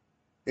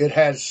 It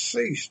had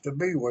ceased to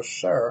be with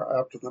Sarah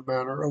after the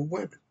manner of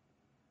women.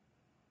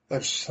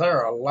 And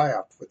Sarah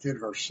laughed within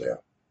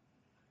herself.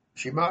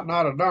 She might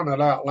not have done it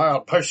out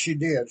loud, but she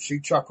did. She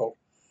chuckled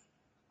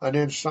and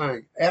then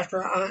sang,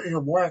 After I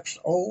am waxed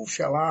old,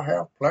 shall I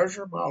have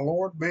pleasure, my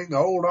Lord, being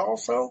old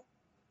also?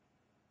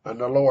 And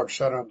the Lord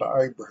said unto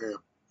Abraham,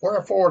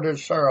 Wherefore did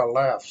Sarah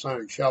laugh,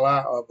 saying, Shall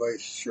I of a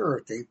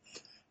surety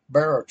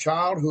bear a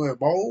child who am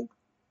old?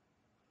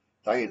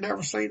 They ain't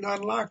never seen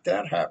nothing like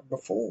that happen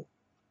before.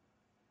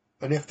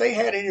 And if they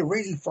had any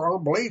reason for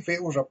unbelief,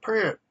 it was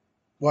apparent,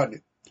 wasn't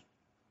it,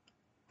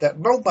 that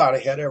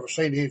nobody had ever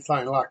seen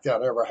anything like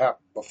that ever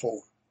happen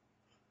before.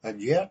 And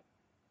yet,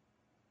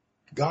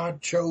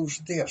 God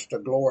chose this to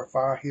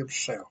glorify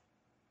himself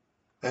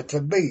and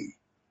to be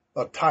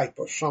a type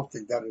of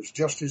something that is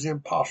just as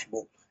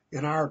impossible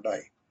in our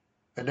day.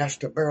 And that's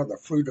to bear the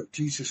fruit of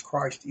Jesus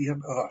Christ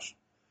in us.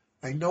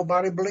 Ain't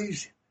nobody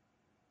believes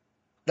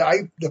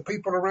it. The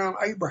people around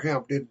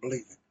Abraham didn't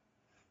believe it.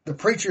 The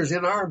preachers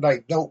in our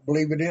day don't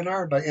believe it in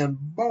our day.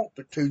 And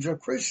multitudes of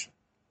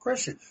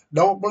Christians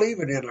don't believe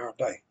it in our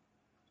day.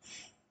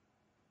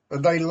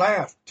 And they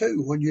laugh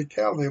too when you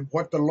tell them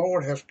what the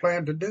Lord has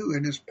planned to do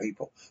in his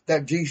people,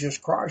 that Jesus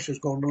Christ is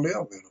going to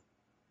live in them.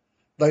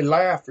 They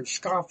laugh and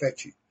scoff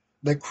at you.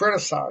 They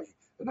criticize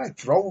you. And they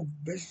throw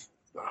these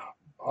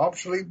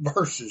obsolete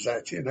verses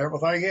at you and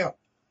everything else.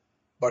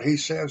 But he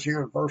says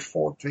here in verse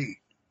 14,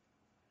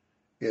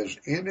 is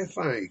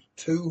anything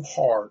too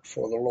hard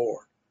for the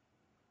Lord?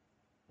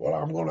 Well,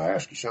 I'm going to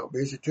ask you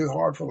something. Is it too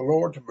hard for the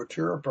Lord to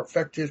mature and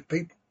perfect his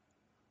people?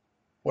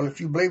 Well,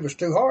 if you believe it's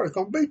too hard, it's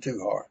going to be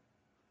too hard.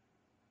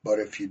 But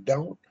if you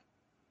don't,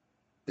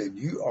 then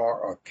you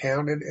are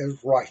accounted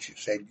as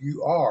righteous, and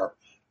you are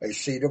a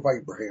seed of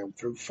Abraham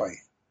through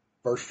faith.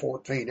 Verse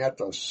 14, at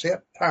the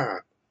set time,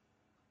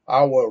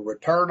 I will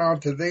return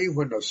unto thee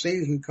when the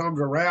season comes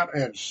around,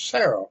 and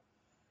Sarah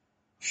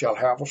shall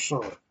have a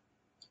son.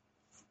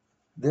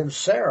 Then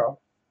Sarah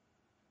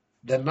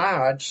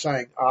denied,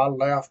 saying, I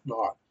laughed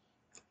not.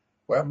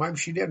 Well, maybe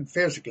she didn't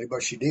physically,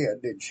 but she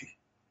didn't she?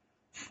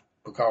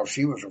 Because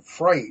she was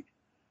afraid.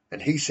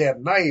 And he said,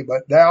 Nay,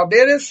 but thou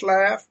didst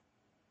laugh.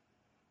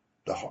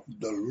 The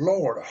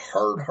Lord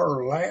heard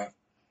her laugh,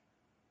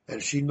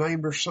 and she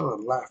named her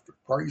son Laughter.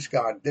 Praise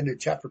God. Then in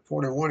chapter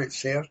 21 it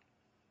says,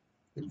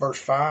 in verse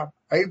 5,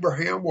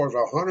 Abraham was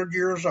 100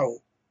 years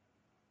old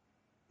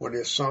when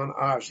his son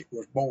Isaac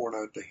was born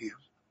unto him.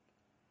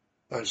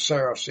 And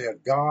Sarah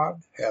said,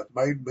 God hath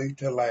made me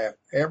to laugh.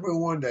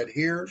 Everyone that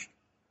hears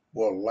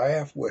will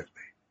laugh with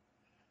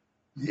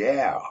me.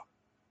 Yeah.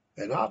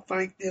 And I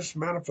think this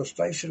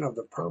manifestation of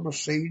the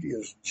promised seed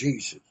is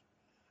Jesus.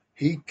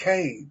 He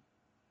came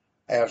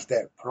as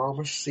that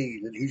promised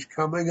seed, and he's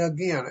coming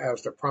again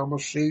as the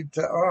promised seed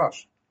to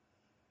us.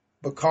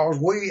 Because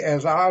we,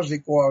 as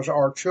Isaac was,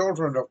 are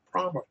children of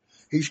promise.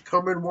 He's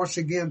coming once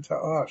again to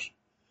us.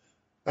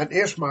 And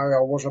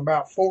Ishmael was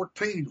about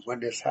 14 when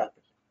this happened.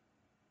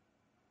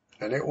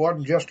 And it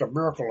wasn't just a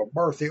miracle of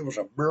birth, it was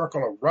a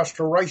miracle of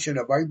restoration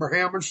of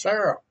Abraham and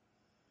Sarah.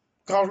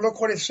 Because look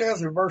what it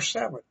says in verse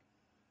 7.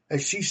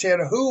 And she said,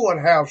 Who would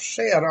have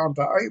said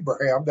unto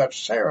Abraham that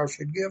Sarah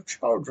should give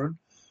children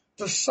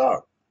to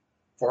suck?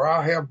 For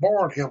I have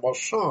borne him a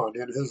son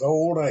in his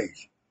old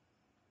age.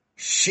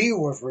 She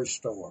was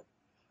restored.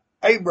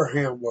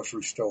 Abraham was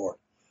restored.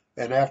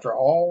 And after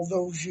all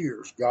those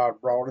years,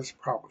 God brought his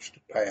promise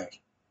to pass.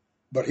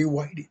 But he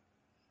waited,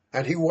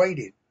 and he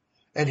waited,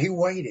 and he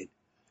waited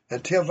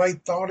until they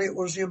thought it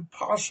was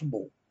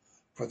impossible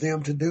for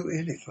them to do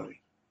anything.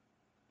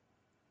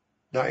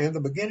 Now, in the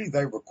beginning,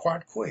 they were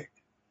quite quick.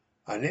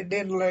 And it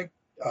didn't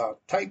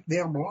take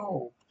them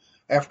long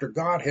after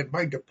God had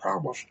made the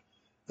promise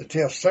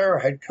until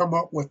Sarah had come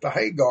up with the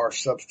Hagar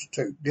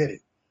substitute, did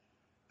it?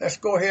 Let's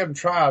go ahead and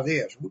try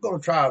this. We're going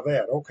to try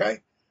that,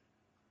 okay?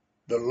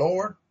 The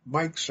Lord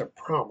makes a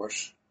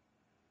promise,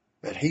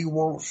 and he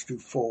wants to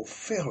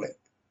fulfill it.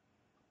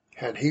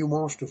 And he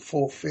wants to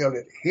fulfill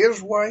it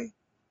his way,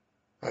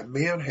 and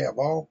men have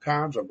all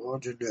kinds of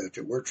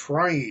ingenuity. We're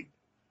trained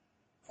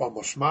from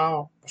a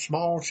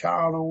small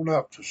child on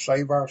up to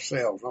save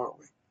ourselves, aren't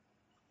we?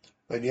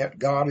 And yet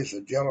God is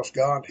a jealous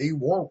God. He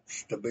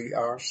wants to be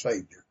our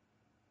Savior.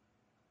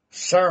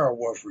 Sarah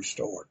was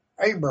restored.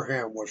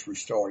 Abraham was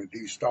restored. And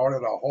he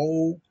started a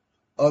whole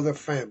other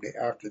family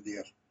after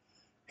this.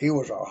 He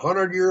was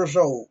 100 years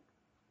old,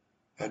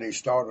 and he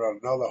started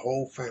another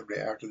whole family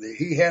after this.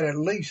 He had at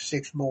least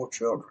 6 more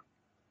children.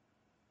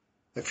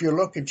 If you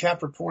look in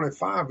chapter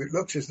 25, it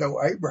looks as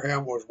though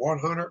Abraham was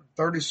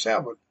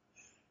 137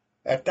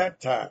 at that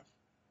time.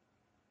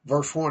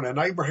 Verse 1, and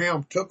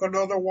Abraham took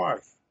another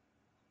wife.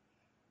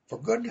 For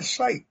goodness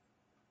sake,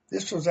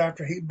 this was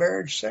after he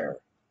buried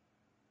Sarah.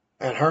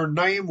 And her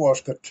name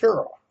was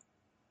Keturah.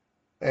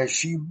 And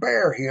she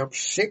bare him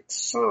 6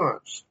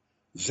 sons,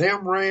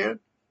 Zimran,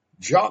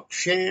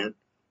 Jokshan,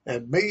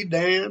 and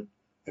Medan,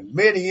 and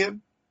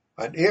Midian,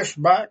 and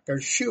Ishbak,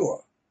 and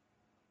Shua.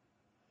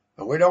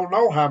 And we don't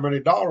know how many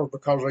daughters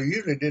because they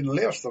usually didn't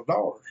list the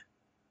daughters.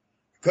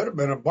 It could have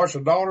been a bunch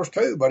of daughters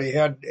too, but he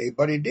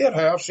did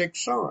have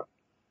 6 sons.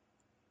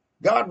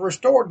 God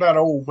restored that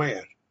old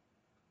man,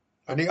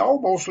 and he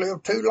almost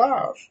lived 2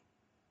 lives.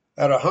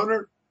 At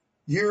 100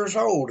 years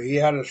old, he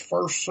had his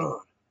first son.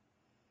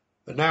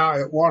 And now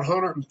at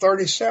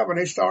 137,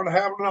 he started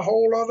having a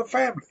whole other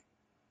family.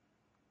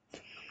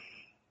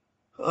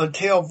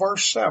 Until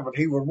verse 7,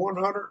 he was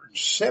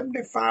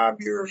 175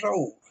 years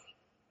old.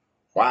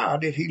 Why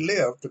did he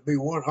live to be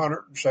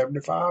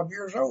 175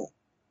 years old?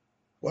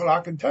 Well,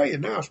 I can tell you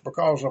now, it's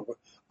because of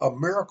a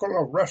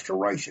miracle of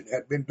restoration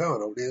had been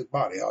done on his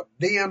body, a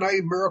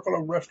DNA miracle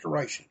of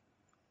restoration.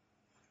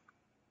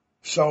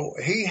 So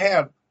he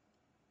had,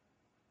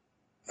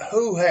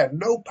 who had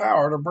no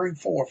power to bring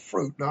forth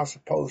fruit, and I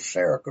suppose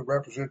Sarah could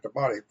represent the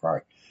body of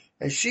Christ,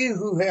 and she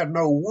who had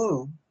no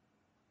womb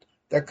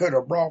that could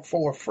have brought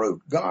forth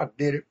fruit, God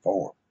did it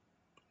for them.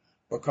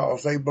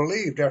 Because they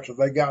believed after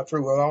they got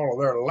through with all of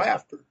their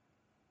laughter.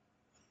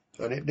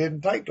 And it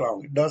didn't take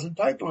long. It doesn't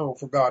take long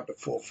for God to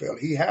fulfill.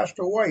 He has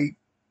to wait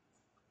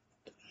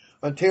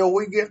until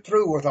we get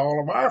through with all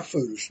of our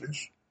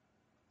foolishness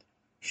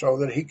so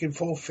that he can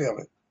fulfill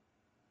it.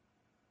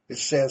 It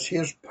says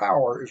his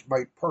power is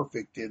made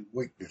perfect in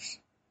weakness.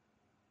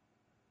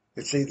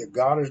 It's either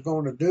God is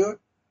going to do it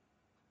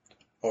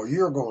or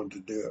you're going to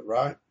do it,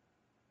 right?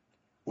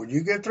 When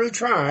you get through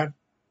trying,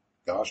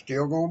 God's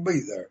still going to be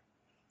there.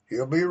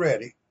 He'll be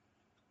ready.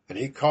 And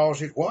he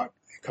calls it what?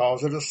 He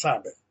calls it a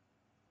Sabbath.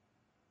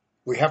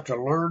 We have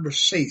to learn to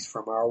cease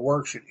from our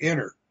works and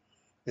enter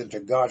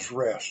into God's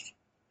rest,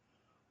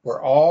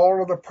 where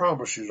all of the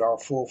promises are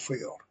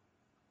fulfilled.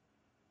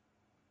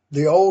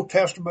 The Old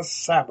Testament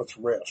Sabbath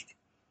rest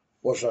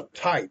was a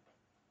type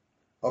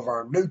of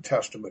our New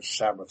Testament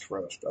Sabbath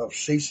rest, of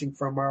ceasing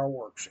from our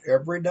works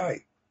every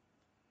day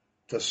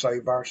to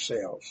save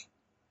ourselves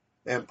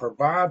and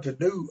provide to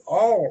do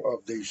all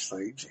of these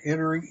things,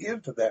 entering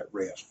into that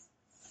rest.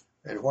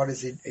 And what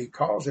is it? He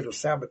calls it a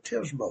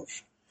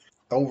sabbatismos.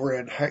 Over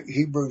in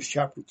Hebrews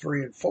chapter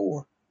 3 and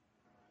 4,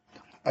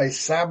 a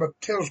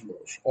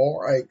sabbatismos,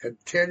 or a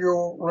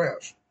continual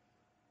rest,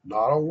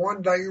 not a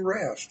one-day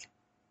rest.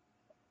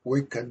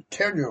 We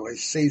continually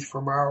cease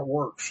from our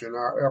works and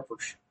our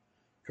efforts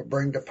to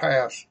bring to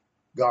pass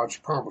God's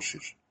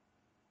promises,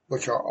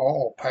 which are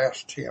all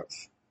past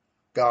tense.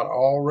 God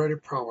already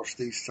promised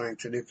these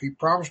things, and if he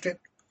promised it,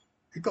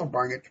 he's going to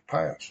bring it to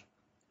pass.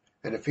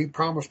 And if he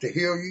promised to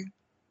heal you,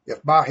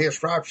 if by his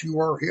stripes you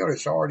were healed,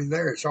 it's already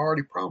there. It's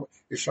already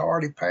promised. It's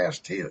already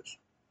past tense.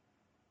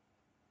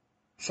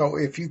 So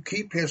if you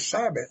keep his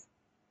Sabbath,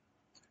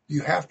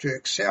 you have to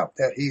accept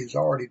that he has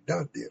already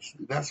done this.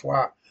 And that's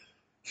why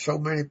so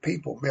many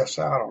people miss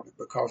out on it,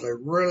 because they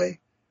really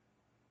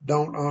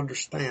don't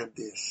understand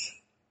this.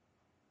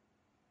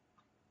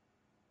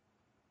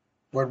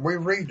 When we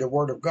read the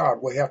Word of God,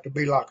 we have to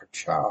be like a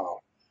child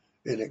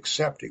in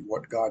accepting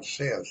what God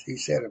says. He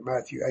said in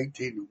Matthew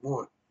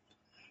 18:1,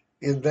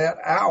 in that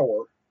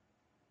hour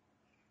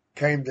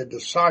came the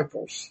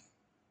disciples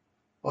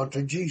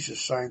unto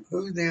Jesus, saying,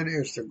 who then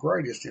is the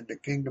greatest in the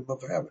kingdom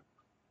of heaven?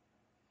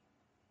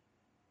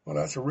 Well,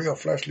 that's a real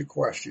fleshly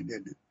question,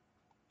 isn't it?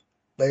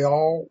 They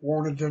all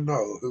wanted to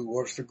know who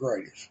was the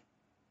greatest.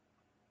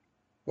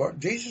 Well,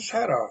 Jesus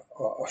had a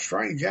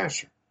strange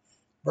answer.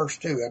 Verse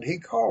 2, and he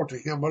called to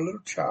him a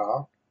little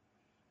child,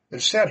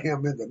 and set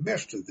him in the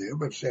midst of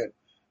them, and said,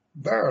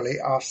 verily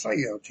I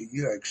say unto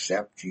you,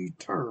 except ye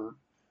turn,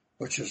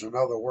 which is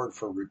another word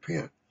for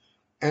repent,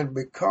 and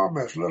become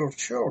as little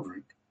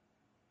children,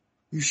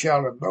 you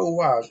shall in no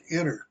wise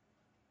enter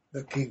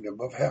the kingdom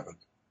of heaven.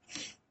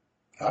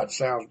 That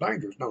sounds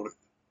dangerous, don't it?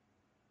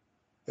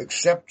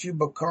 Except you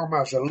become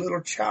as a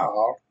little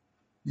child,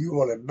 you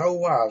will in no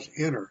wise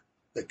enter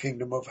the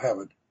kingdom of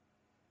heaven.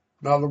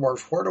 In other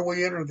words, where do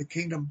we enter the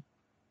kingdom?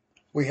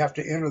 We have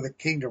to enter the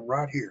kingdom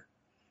right here.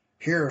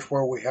 Here is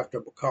where we have to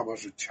become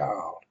as a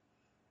child.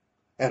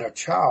 And a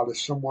child is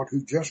someone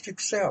who just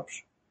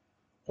accepts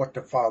what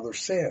the Father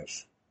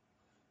says.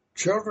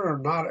 Children are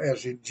not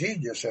as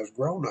ingenious as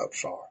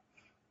grown-ups are.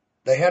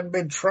 They hadn't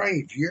been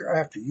trained year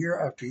after year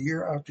after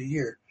year after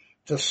year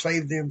to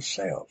save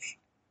themselves.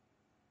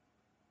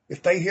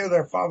 If they hear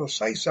their father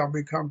say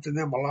something, it comes to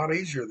them a lot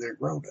easier than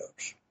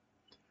grown-ups.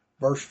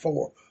 Verse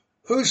 4,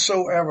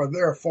 whosoever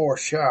therefore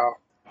shall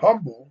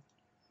humble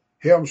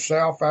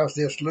himself as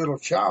this little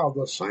child,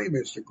 the same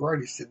is the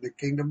greatest in the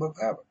kingdom of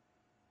heaven.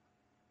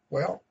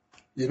 Well,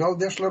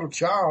 this little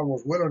child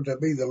was willing to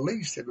be the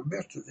least in the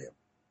midst of them.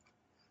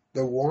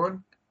 The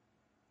one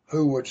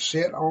who would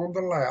sit on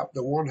the lap,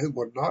 the one who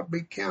would not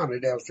be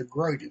counted as the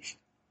greatest,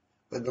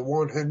 and the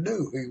one who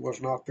knew he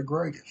was not the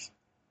greatest.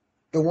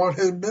 The one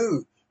who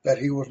knew that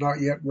he was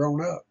not yet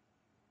grown up.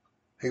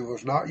 He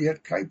was not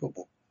yet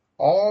capable.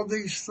 All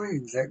these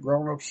things that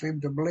grown-ups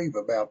seem to believe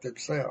about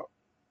themselves.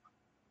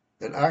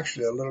 And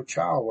actually, a little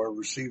child will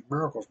receive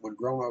miracles when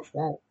grown-ups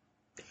won't,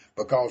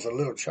 because a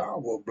little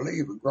child will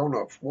believe and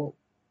grown-ups won't.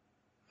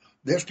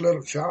 This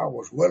little child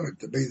was willing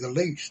to be the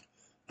least.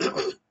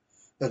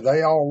 And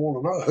they all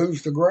want to know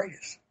who's the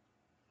greatest.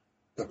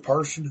 The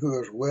person who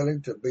is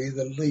willing to be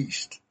the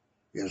least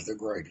is the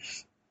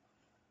greatest.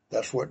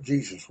 That's what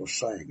Jesus was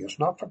saying. It's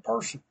not the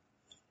person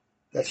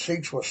that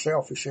seeks with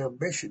selfish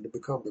ambition to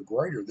become the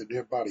greater than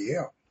everybody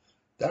else.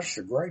 That's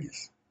the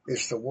greatest.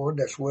 It's the one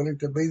that's willing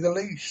to be the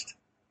least.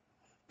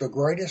 The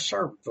greatest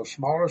servant, the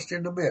smallest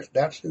in the midst.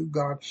 That's who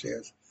God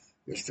says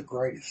is the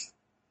greatest.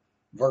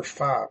 Verse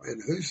 5,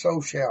 and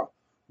whoso shall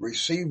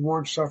receive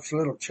one such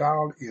little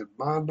child in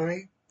my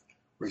name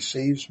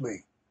receives me.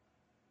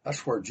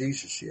 That's where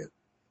Jesus is.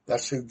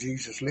 That's who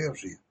Jesus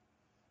lives in.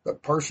 The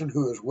person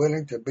who is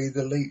willing to be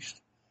the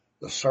least,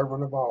 the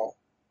servant of all.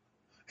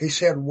 He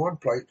said in one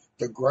place,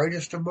 the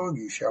greatest among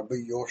you shall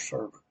be your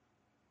servant.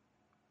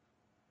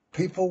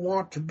 People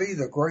want to be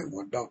the great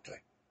one, don't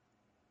they?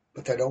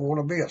 But they don't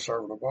want to be a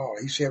servant of all.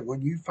 He said,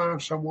 when you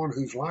find someone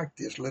who's like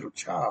this little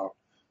child,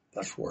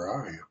 that's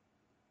where I am.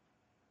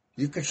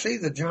 You can see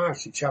the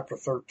giants in chapter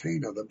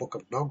 13 of the book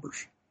of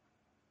Numbers.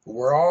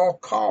 We're all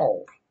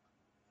called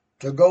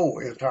to go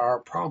into our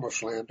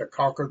promised land to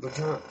conquer the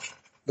giants,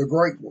 the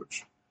great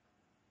ones.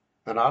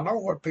 And I know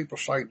what people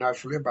say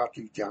naturally about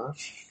these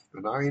giants,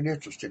 and I ain't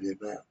interested in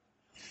that.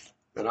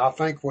 And I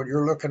think when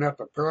you're looking at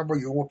the parable,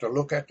 you want to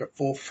look at the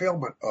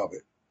fulfillment of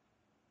it.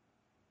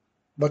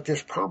 But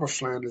this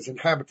promised land is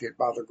inhabited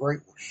by the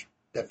great ones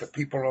that the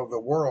people of the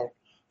world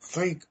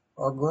think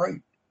are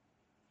great.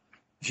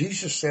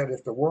 Jesus said,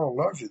 if the world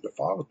loves you, the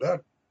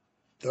Father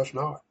does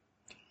not.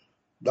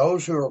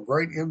 Those who are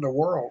great in the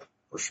world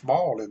are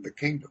small in the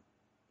kingdom.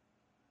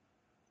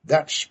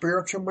 That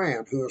spiritual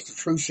man who is the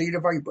true seed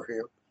of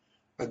Abraham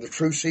and the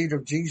true seed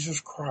of Jesus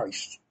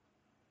Christ,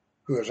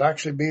 who is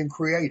actually being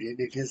created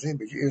in his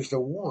image, is the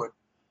one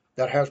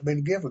that has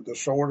been given the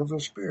sword of the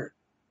Spirit,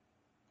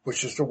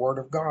 which is the word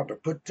of God, to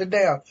put to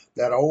death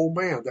that old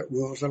man that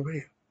rules the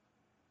land,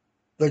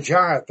 the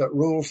giant that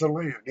rules the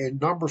land. In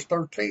Numbers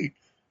 13,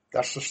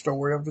 that's the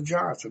story of the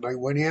giants. And they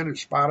went in and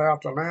spied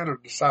out the land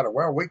and decided,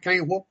 well, we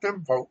can't whoop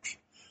them folks.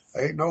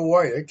 Ain't no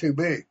way. They're too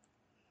big.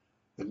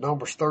 In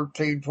Numbers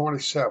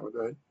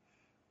 13:27,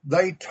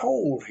 they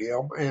told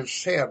him and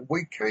said,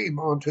 we came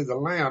unto the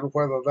land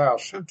whither thou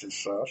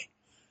sentest us,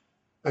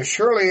 and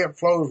surely it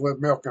flows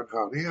with milk and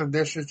honey, and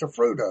this is the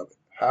fruit of it.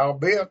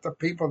 Howbeit the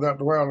people that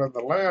dwell in the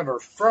land are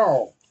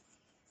strong,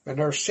 and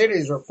their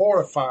cities are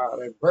fortified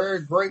and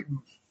very great.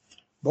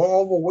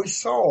 Moreover, we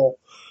saw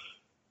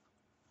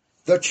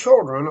the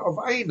children of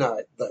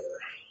Anak there.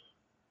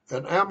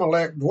 And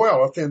Amalek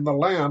dwelleth in the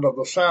land of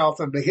the south,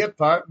 and the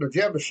Hittite, and the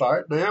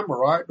Jebusite, and the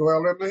Amorite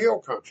dwell in the hill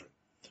country.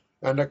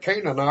 And the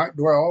Canaanite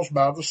dwells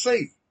by the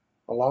sea,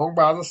 along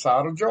by the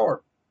side of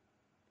Jordan.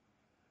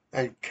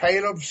 And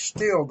Caleb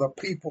stilled the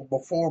people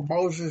before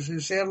Moses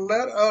and said,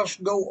 let us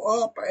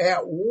go up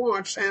at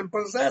once and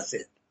possess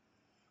it,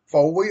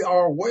 for we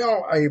are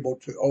well able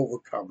to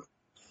overcome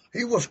it.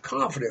 He was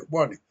confident,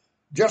 wasn't he?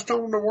 Just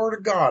on the word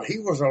of God. He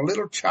was a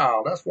little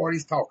child. That's what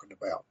he's talking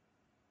about.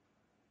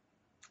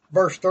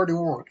 Verse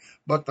 31,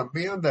 but the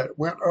men that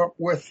went up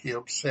with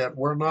him said,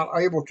 we're not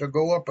able to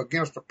go up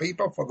against the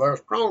people, for they're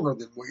stronger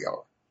than we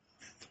are.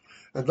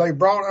 And they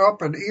brought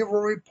up an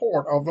evil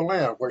report of the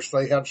land which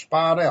they had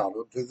spied out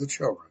unto the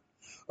children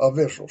of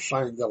Israel,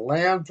 saying, the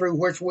land through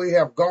which we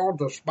have gone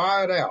to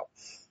spy it out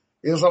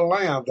is a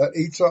land that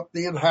eats up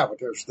the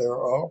inhabitants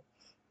thereof,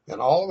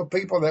 and all the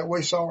people that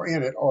we saw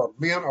in it are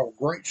men of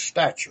great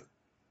stature.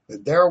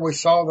 And there we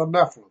saw the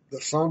Nephilim, the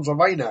sons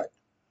of Anak,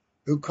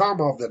 who come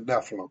of the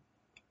Nephilim.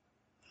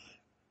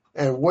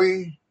 And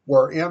we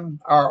were in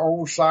our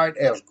own sight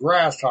as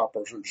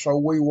grasshoppers, and so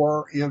we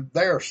were in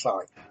their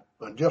sight.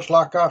 And just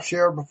like I've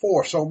shared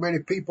before, so many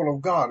people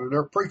of God and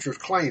their preachers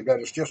claim that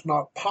it's just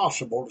not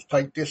possible to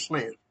take this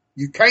land.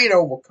 You can't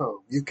overcome.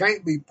 You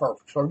can't be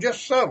perfect. So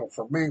just settle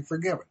for being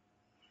forgiven.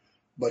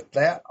 But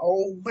that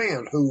old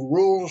man who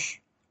rules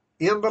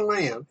in the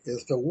land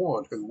is the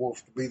one who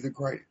wants to be the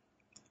greatest.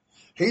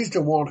 He's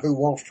the one who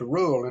wants to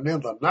rule. And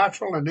in the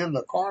natural and in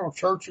the carnal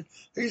churches,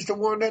 he's the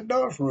one that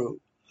does rule.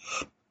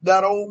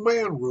 That old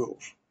man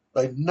rules.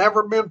 They've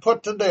never been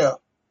put to death.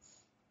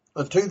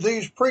 And to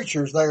these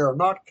preachers, they are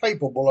not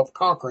capable of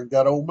conquering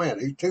that old man.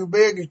 He's too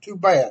big, he's too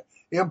bad,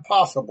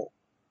 impossible.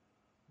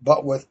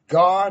 But with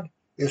God,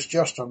 it's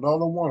just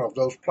another one of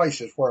those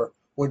places where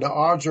when the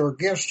odds are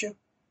against you,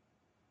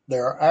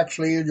 they're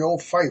actually in your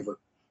favor.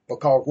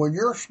 Because when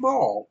you're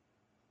small,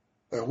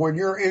 And when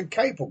you're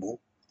incapable,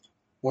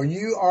 when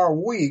you are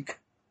weak,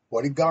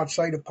 what did God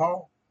say to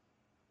Paul?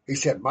 He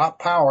said, my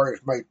power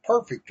is made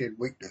perfect in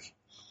weakness.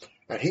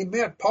 And he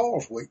meant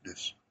Paul's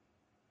weakness.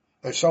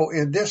 And so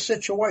in this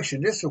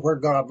situation, this is where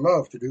God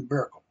loves to do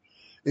miracles.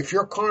 If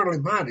you're carnally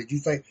minded, you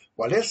think,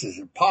 well, this is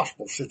an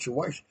impossible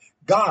situation.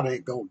 God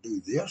ain't going to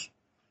do this.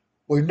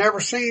 We've never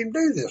seen him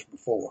do this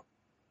before.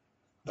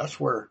 That's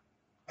where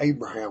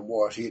Abraham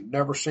was. He had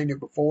never seen it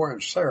before,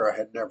 and Sarah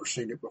had never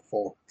seen it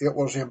before. It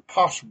was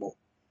impossible.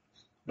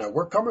 Now,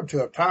 we're coming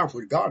to a time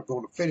when God's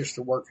going to finish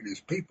the work in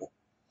his people,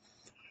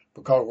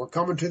 because we're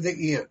coming to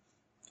the end.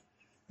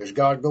 Is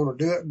God going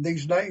to do it in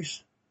these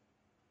days?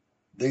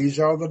 These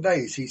are the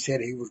days he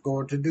said he was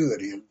going to do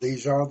it in.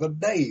 These are the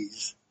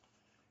days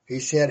he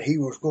said he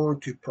was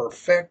going to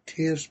perfect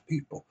his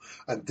people.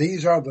 And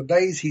these are the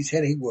days he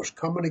said he was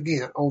coming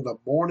again on the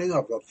morning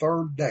of the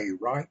third day,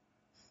 right?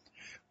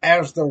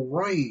 As the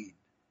rain,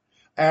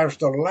 as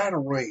the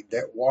latter rain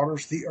that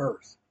waters the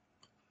earth,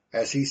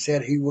 as he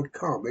said he would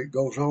come. It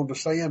goes on to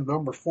say in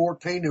Numbers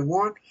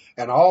 14:1,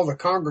 and all the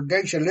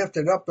congregation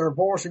lifted up their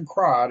voice and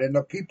cried, and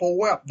the people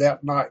wept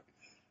that night,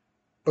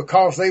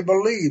 because they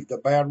believed the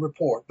bad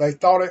report. They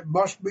thought it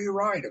must be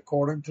right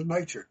according to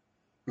nature.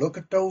 Look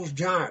at those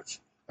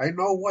giants. Ain't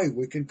no way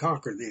we can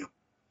conquer them.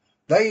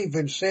 They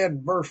even said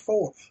in verse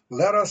 4,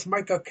 let us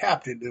make a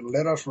captain and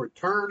let us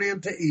return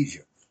into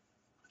Egypt.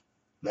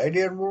 They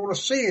didn't want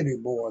to see any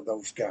more of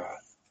those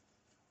guys.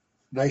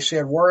 They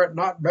said, were it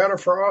not better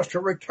for us to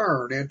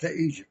return into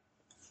Egypt?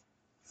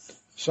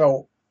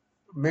 So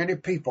many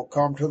people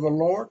come to the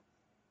Lord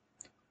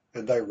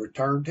and they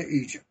return to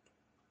Egypt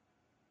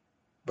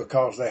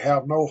because they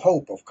have no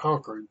hope of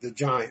conquering the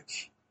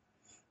giants.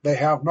 They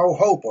have no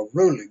hope of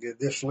ruling in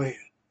this land.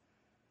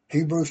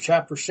 Hebrews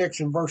chapter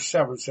 6 and verse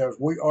 7 says,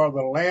 we are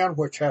the land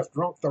which hath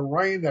drunk the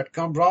rain that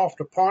comes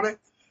oft upon it,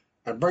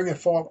 and bringeth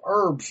forth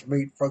herbs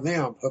meet for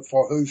them,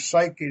 for whose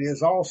sake it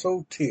is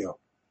also tilled.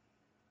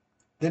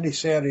 Then he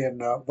said in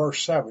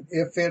verse 7,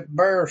 if it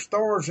bears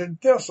thorns and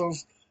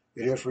thistles,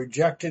 it is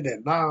rejected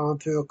and nigh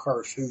unto a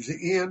curse, whose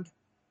end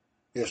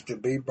is to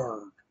be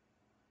burned.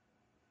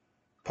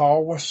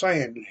 Paul was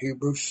saying in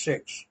Hebrews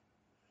 6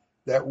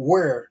 that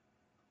we're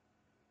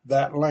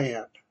that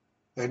land.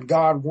 And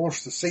God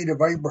wants the seed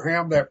of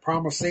Abraham, that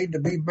promised seed, to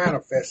be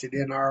manifested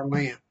in our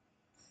land.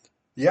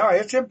 Yeah,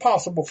 it's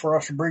impossible for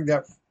us to bring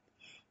that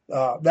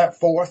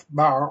forth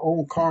by our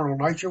own carnal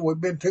nature. We've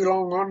been too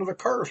long under the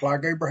curse,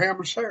 like Abraham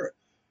and Sarah.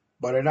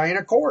 But it ain't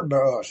according to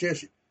us,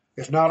 is it?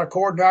 It's not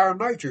according to our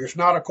nature. It's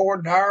not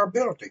according to our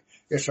ability.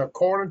 It's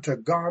according to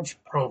God's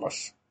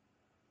promise.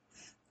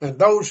 And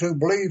those who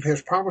believe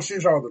his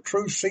promises are the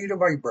true seed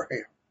of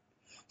Abraham.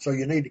 So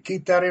you need to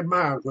keep that in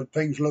mind when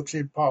things look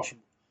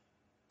impossible.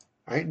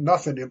 Ain't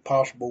nothing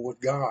impossible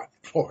with God.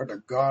 Glory to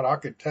God, I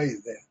can tell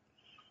you that.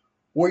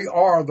 We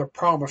are the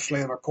promised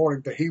land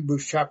according to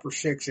Hebrews chapter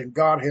 6, and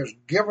God has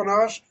given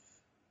us,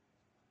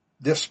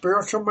 this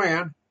spiritual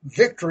man,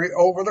 victory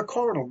over the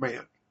carnal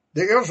man.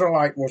 The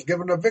Israelite was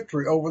given a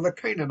victory over the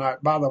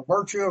Canaanite by the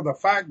virtue of the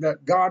fact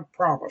that God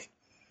promised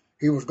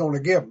he was going to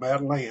give them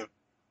that land.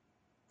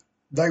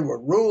 They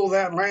would rule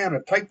that land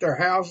and take their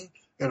houses,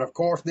 and of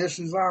course this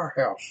is our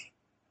house.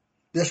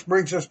 This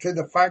brings us to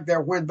the fact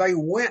that when they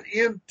went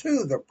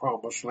into the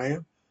promised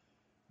land,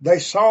 they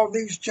saw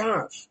these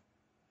giants,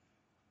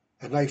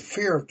 and they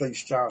feared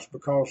these giants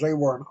because they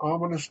were an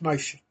ominous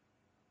nation,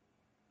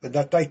 and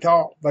that they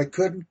thought they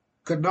could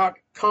not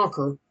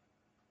conquer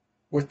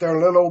with their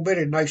little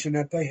bitty nation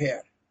that they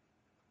had.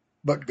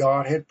 But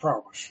God had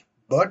promised.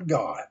 But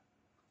God.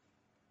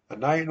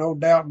 And there ain't no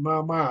doubt in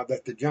my mind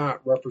that the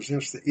giant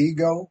represents the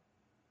ego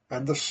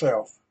and the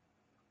self.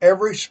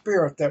 Every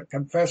spirit that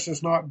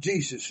confesses not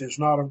Jesus is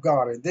not of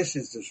God, and this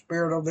is the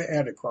spirit of the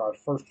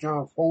Antichrist, 1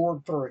 John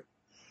 4:3.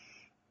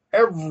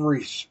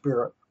 Every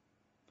spirit.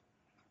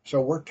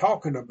 So we're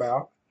talking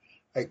about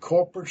a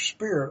corporate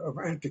spirit of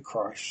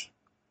Antichrist.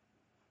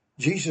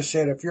 Jesus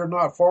said, if you're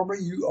not for me,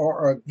 you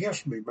are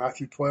against me,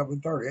 Matthew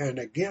 12:30. And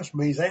against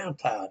means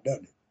anti,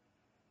 doesn't it?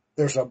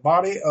 There's a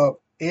body of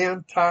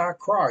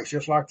anti-Christ,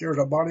 just like there's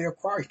a body of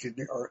Christ in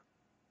the earth.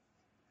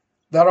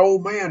 That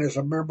old man is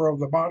a member of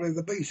the body of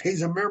the beast.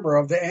 He's a member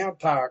of the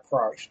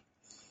Antichrist.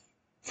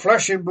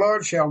 Flesh and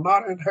blood shall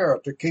not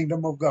inherit the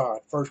kingdom of God,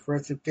 1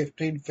 Corinthians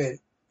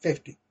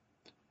 15:50.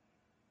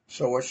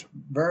 So it's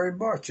very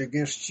much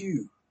against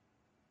you.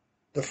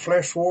 The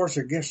flesh wars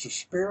against the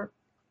spirit,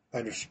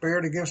 and the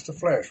spirit against the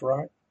flesh,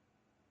 right?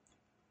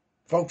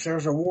 Folks,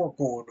 there's a war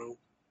going on.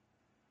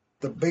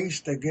 The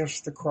beast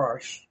against the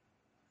Christ.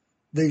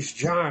 These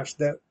giants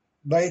that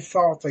they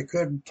thought they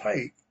couldn't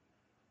take,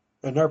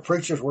 and their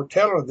preachers were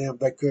telling them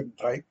they couldn't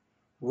take,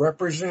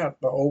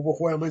 represent the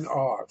overwhelming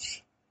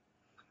odds.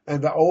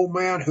 And the old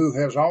man who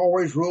has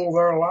always ruled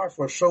their life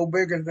was so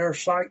big in their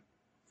sight,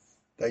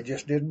 they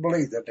just didn't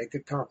believe that they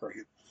could conquer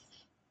him.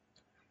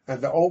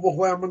 And the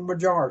overwhelming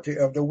majority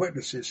of the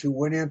witnesses who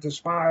went in to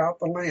spy out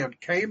the land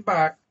came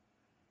back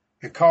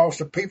and caused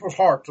the people's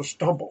heart to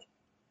stumble.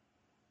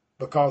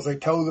 because they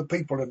told the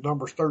people in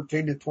Numbers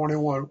 13 and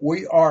 21,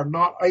 we are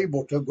not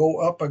able to go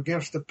up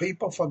against the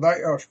people, for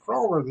they are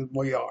stronger than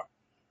we are.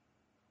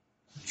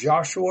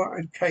 Joshua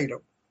and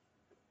Caleb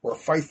were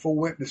faithful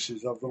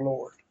witnesses of the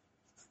Lord.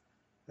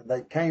 And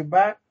they came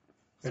back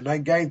and they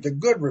gave the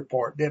good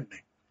report, didn't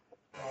they?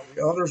 While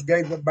the others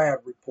gave the bad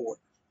report.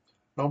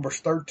 Numbers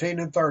 13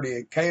 and 30.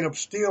 And Caleb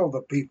stilled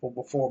the people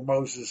before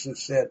Moses and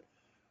said,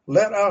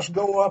 let us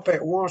go up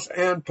at once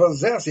and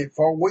possess it,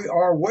 for we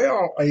are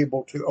well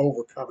able to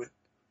overcome it.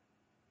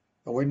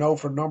 And we know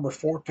from Numbers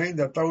 14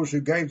 that those who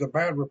gave the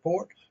bad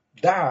report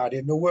died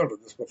in the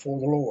wilderness before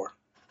the Lord.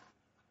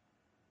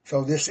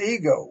 So this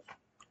ego,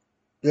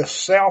 this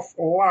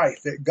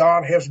self-life that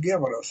God has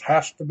given us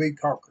has to be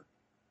conquered.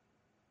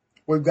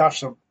 We've got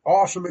some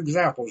awesome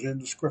examples in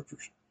the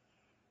scriptures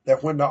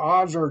that when the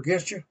odds are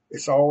against you,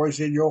 it's always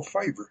in your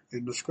favor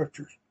in the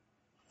scriptures.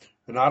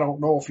 And I don't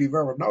know if you've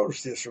ever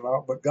noticed this or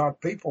not, but God's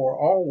people are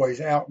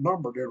always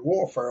outnumbered in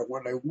warfare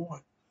when they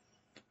won.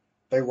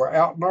 They were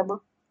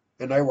outnumbered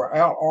and they were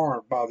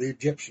outarmed by the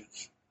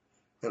Egyptians.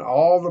 And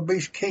all the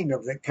beast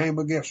kingdoms that came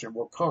against them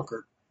were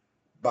conquered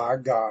by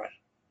God.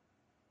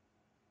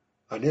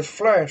 And this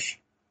flesh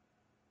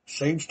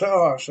seems to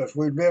us, as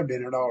we've lived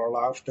in it all our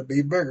lives, to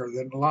be bigger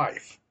than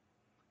life,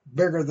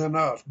 bigger than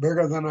us,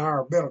 bigger than our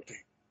ability.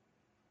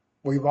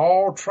 We've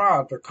all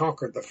tried to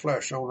conquer the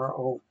flesh on our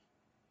own.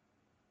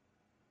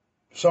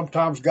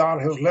 Sometimes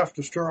God has left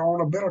us to our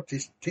own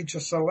abilities to teach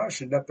us a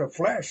lesson that the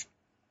flesh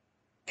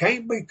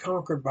can't be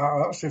conquered by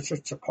us since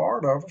it's a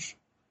part of us.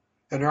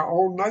 And our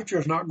own nature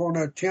is not going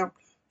to attempt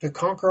to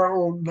conquer our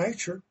own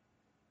nature,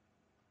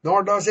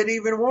 nor does it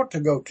even want to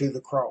go to the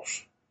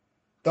cross.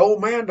 The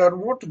old man doesn't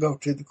want to go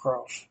to the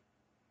cross.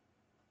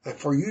 And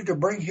for you to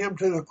bring him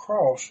to the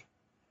cross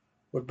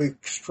would be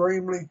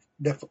extremely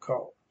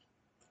difficult.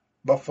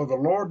 But for the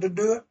Lord to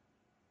do it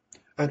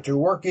and to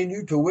work in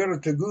you to will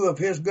and to do of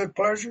his good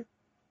pleasure,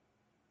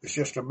 it's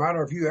just a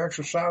matter of you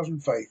exercising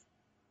faith.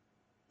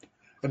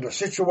 And the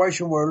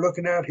situation we're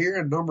looking at here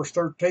in Numbers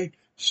 13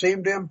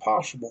 seemed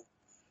impossible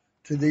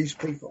to these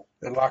people.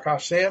 And like I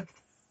said,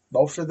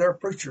 most of their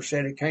preachers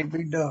said it can't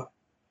be done.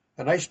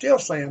 And they still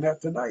saying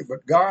that today.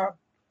 But God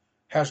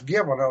has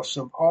given us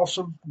some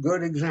awesome,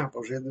 good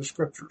examples in the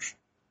scriptures.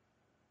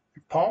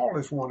 Paul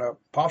is one of them.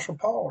 Apostle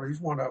Paul, he's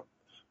one of them.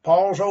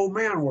 Paul's old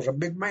man was a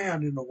big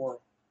man in the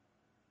world.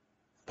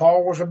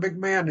 Paul was a big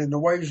man in the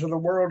ways of the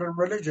world and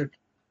religion.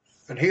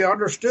 And he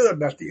understood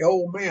that the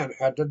old man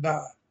had to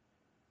die.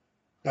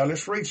 Now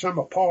let's read some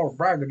of Paul's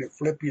bragging in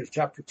Philippians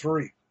chapter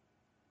 3.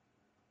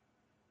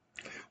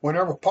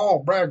 Whenever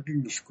Paul bragged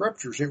in the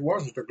scriptures, it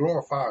wasn't to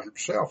glorify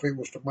himself, it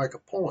was to make a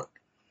point.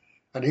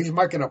 And he's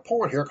making a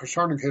point here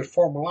concerning his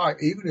former life,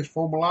 even his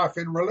former life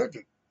in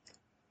religion.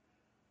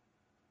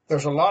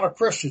 There's a lot of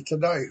Christians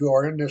today who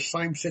are in this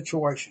same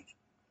situation.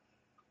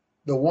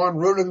 The one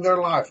ruling their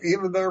life,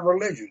 even their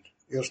religion,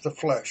 is the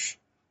flesh,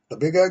 the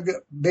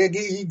big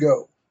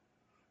ego,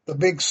 the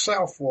big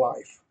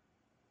self-life.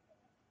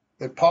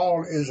 And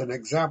Paul is an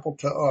example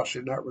to us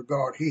in that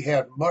regard. He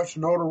had much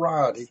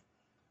notoriety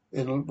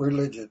in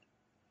religion.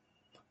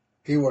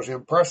 He was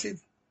impressive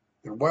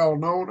and well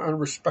known and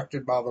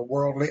respected by the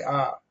worldly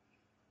eye.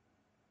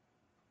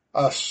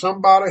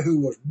 Somebody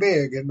who was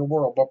big in the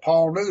world, but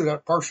Paul knew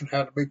that person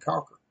had to be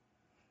conquered.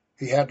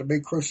 He had to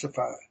be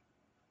crucified.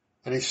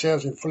 And he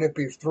says in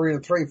Philippians 3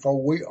 and 3,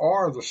 for we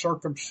are the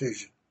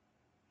circumcision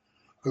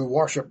who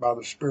worship by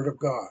the Spirit of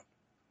God.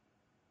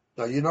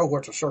 Now you know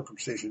what the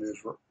circumcision is,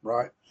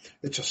 right?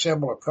 It's a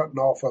symbol of cutting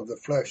off of the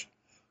flesh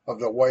of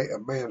the way a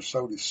man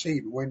sowed his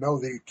seed. We know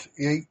the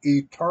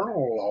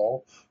eternal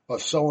law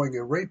of sowing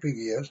and reaping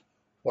is,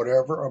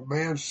 whatever a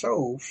man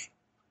sows,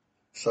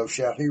 so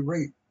shall he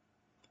reap.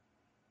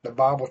 The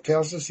Bible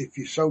tells us if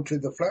you sow to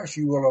the flesh,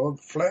 you will of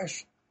the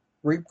flesh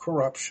reap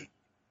corruption.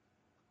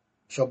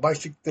 So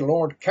basically the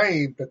Lord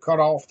came to cut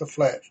off the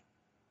flesh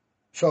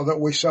so that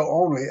we sow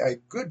only a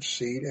good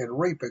seed and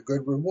reap a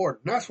good reward.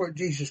 And that's what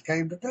Jesus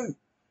came to do.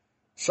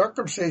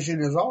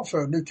 Circumcision is also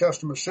a New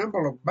Testament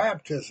symbol of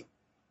baptism.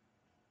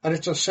 And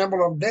it's a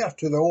symbol of death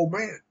to the old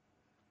man.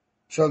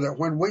 So that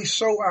when we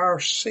sow our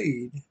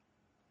seed,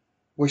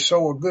 we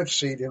sow a good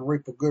seed and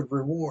reap a good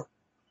reward.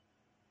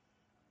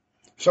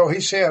 So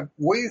he said,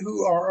 we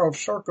who are of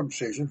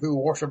circumcision, who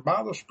worship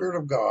by the Spirit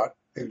of God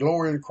and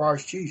glory in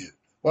Christ Jesus.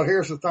 Well,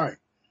 here's the thing.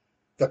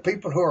 The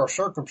people who are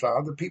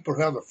circumcised, the people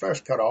who have the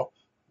flesh cut off,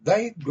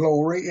 they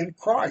glory in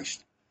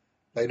Christ.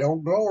 They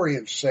don't glory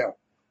in self.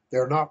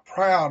 They're not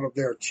proud of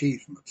their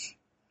achievements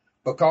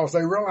because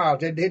they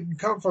realize it didn't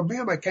come from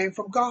them, it came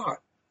from God.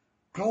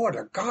 Glory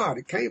to God.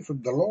 It came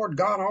from the Lord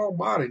God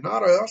Almighty,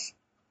 not us.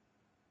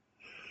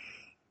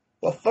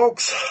 Well,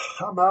 folks,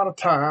 I'm out of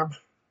time.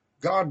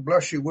 God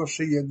bless you. We'll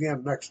see you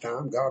again next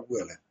time, God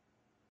willing.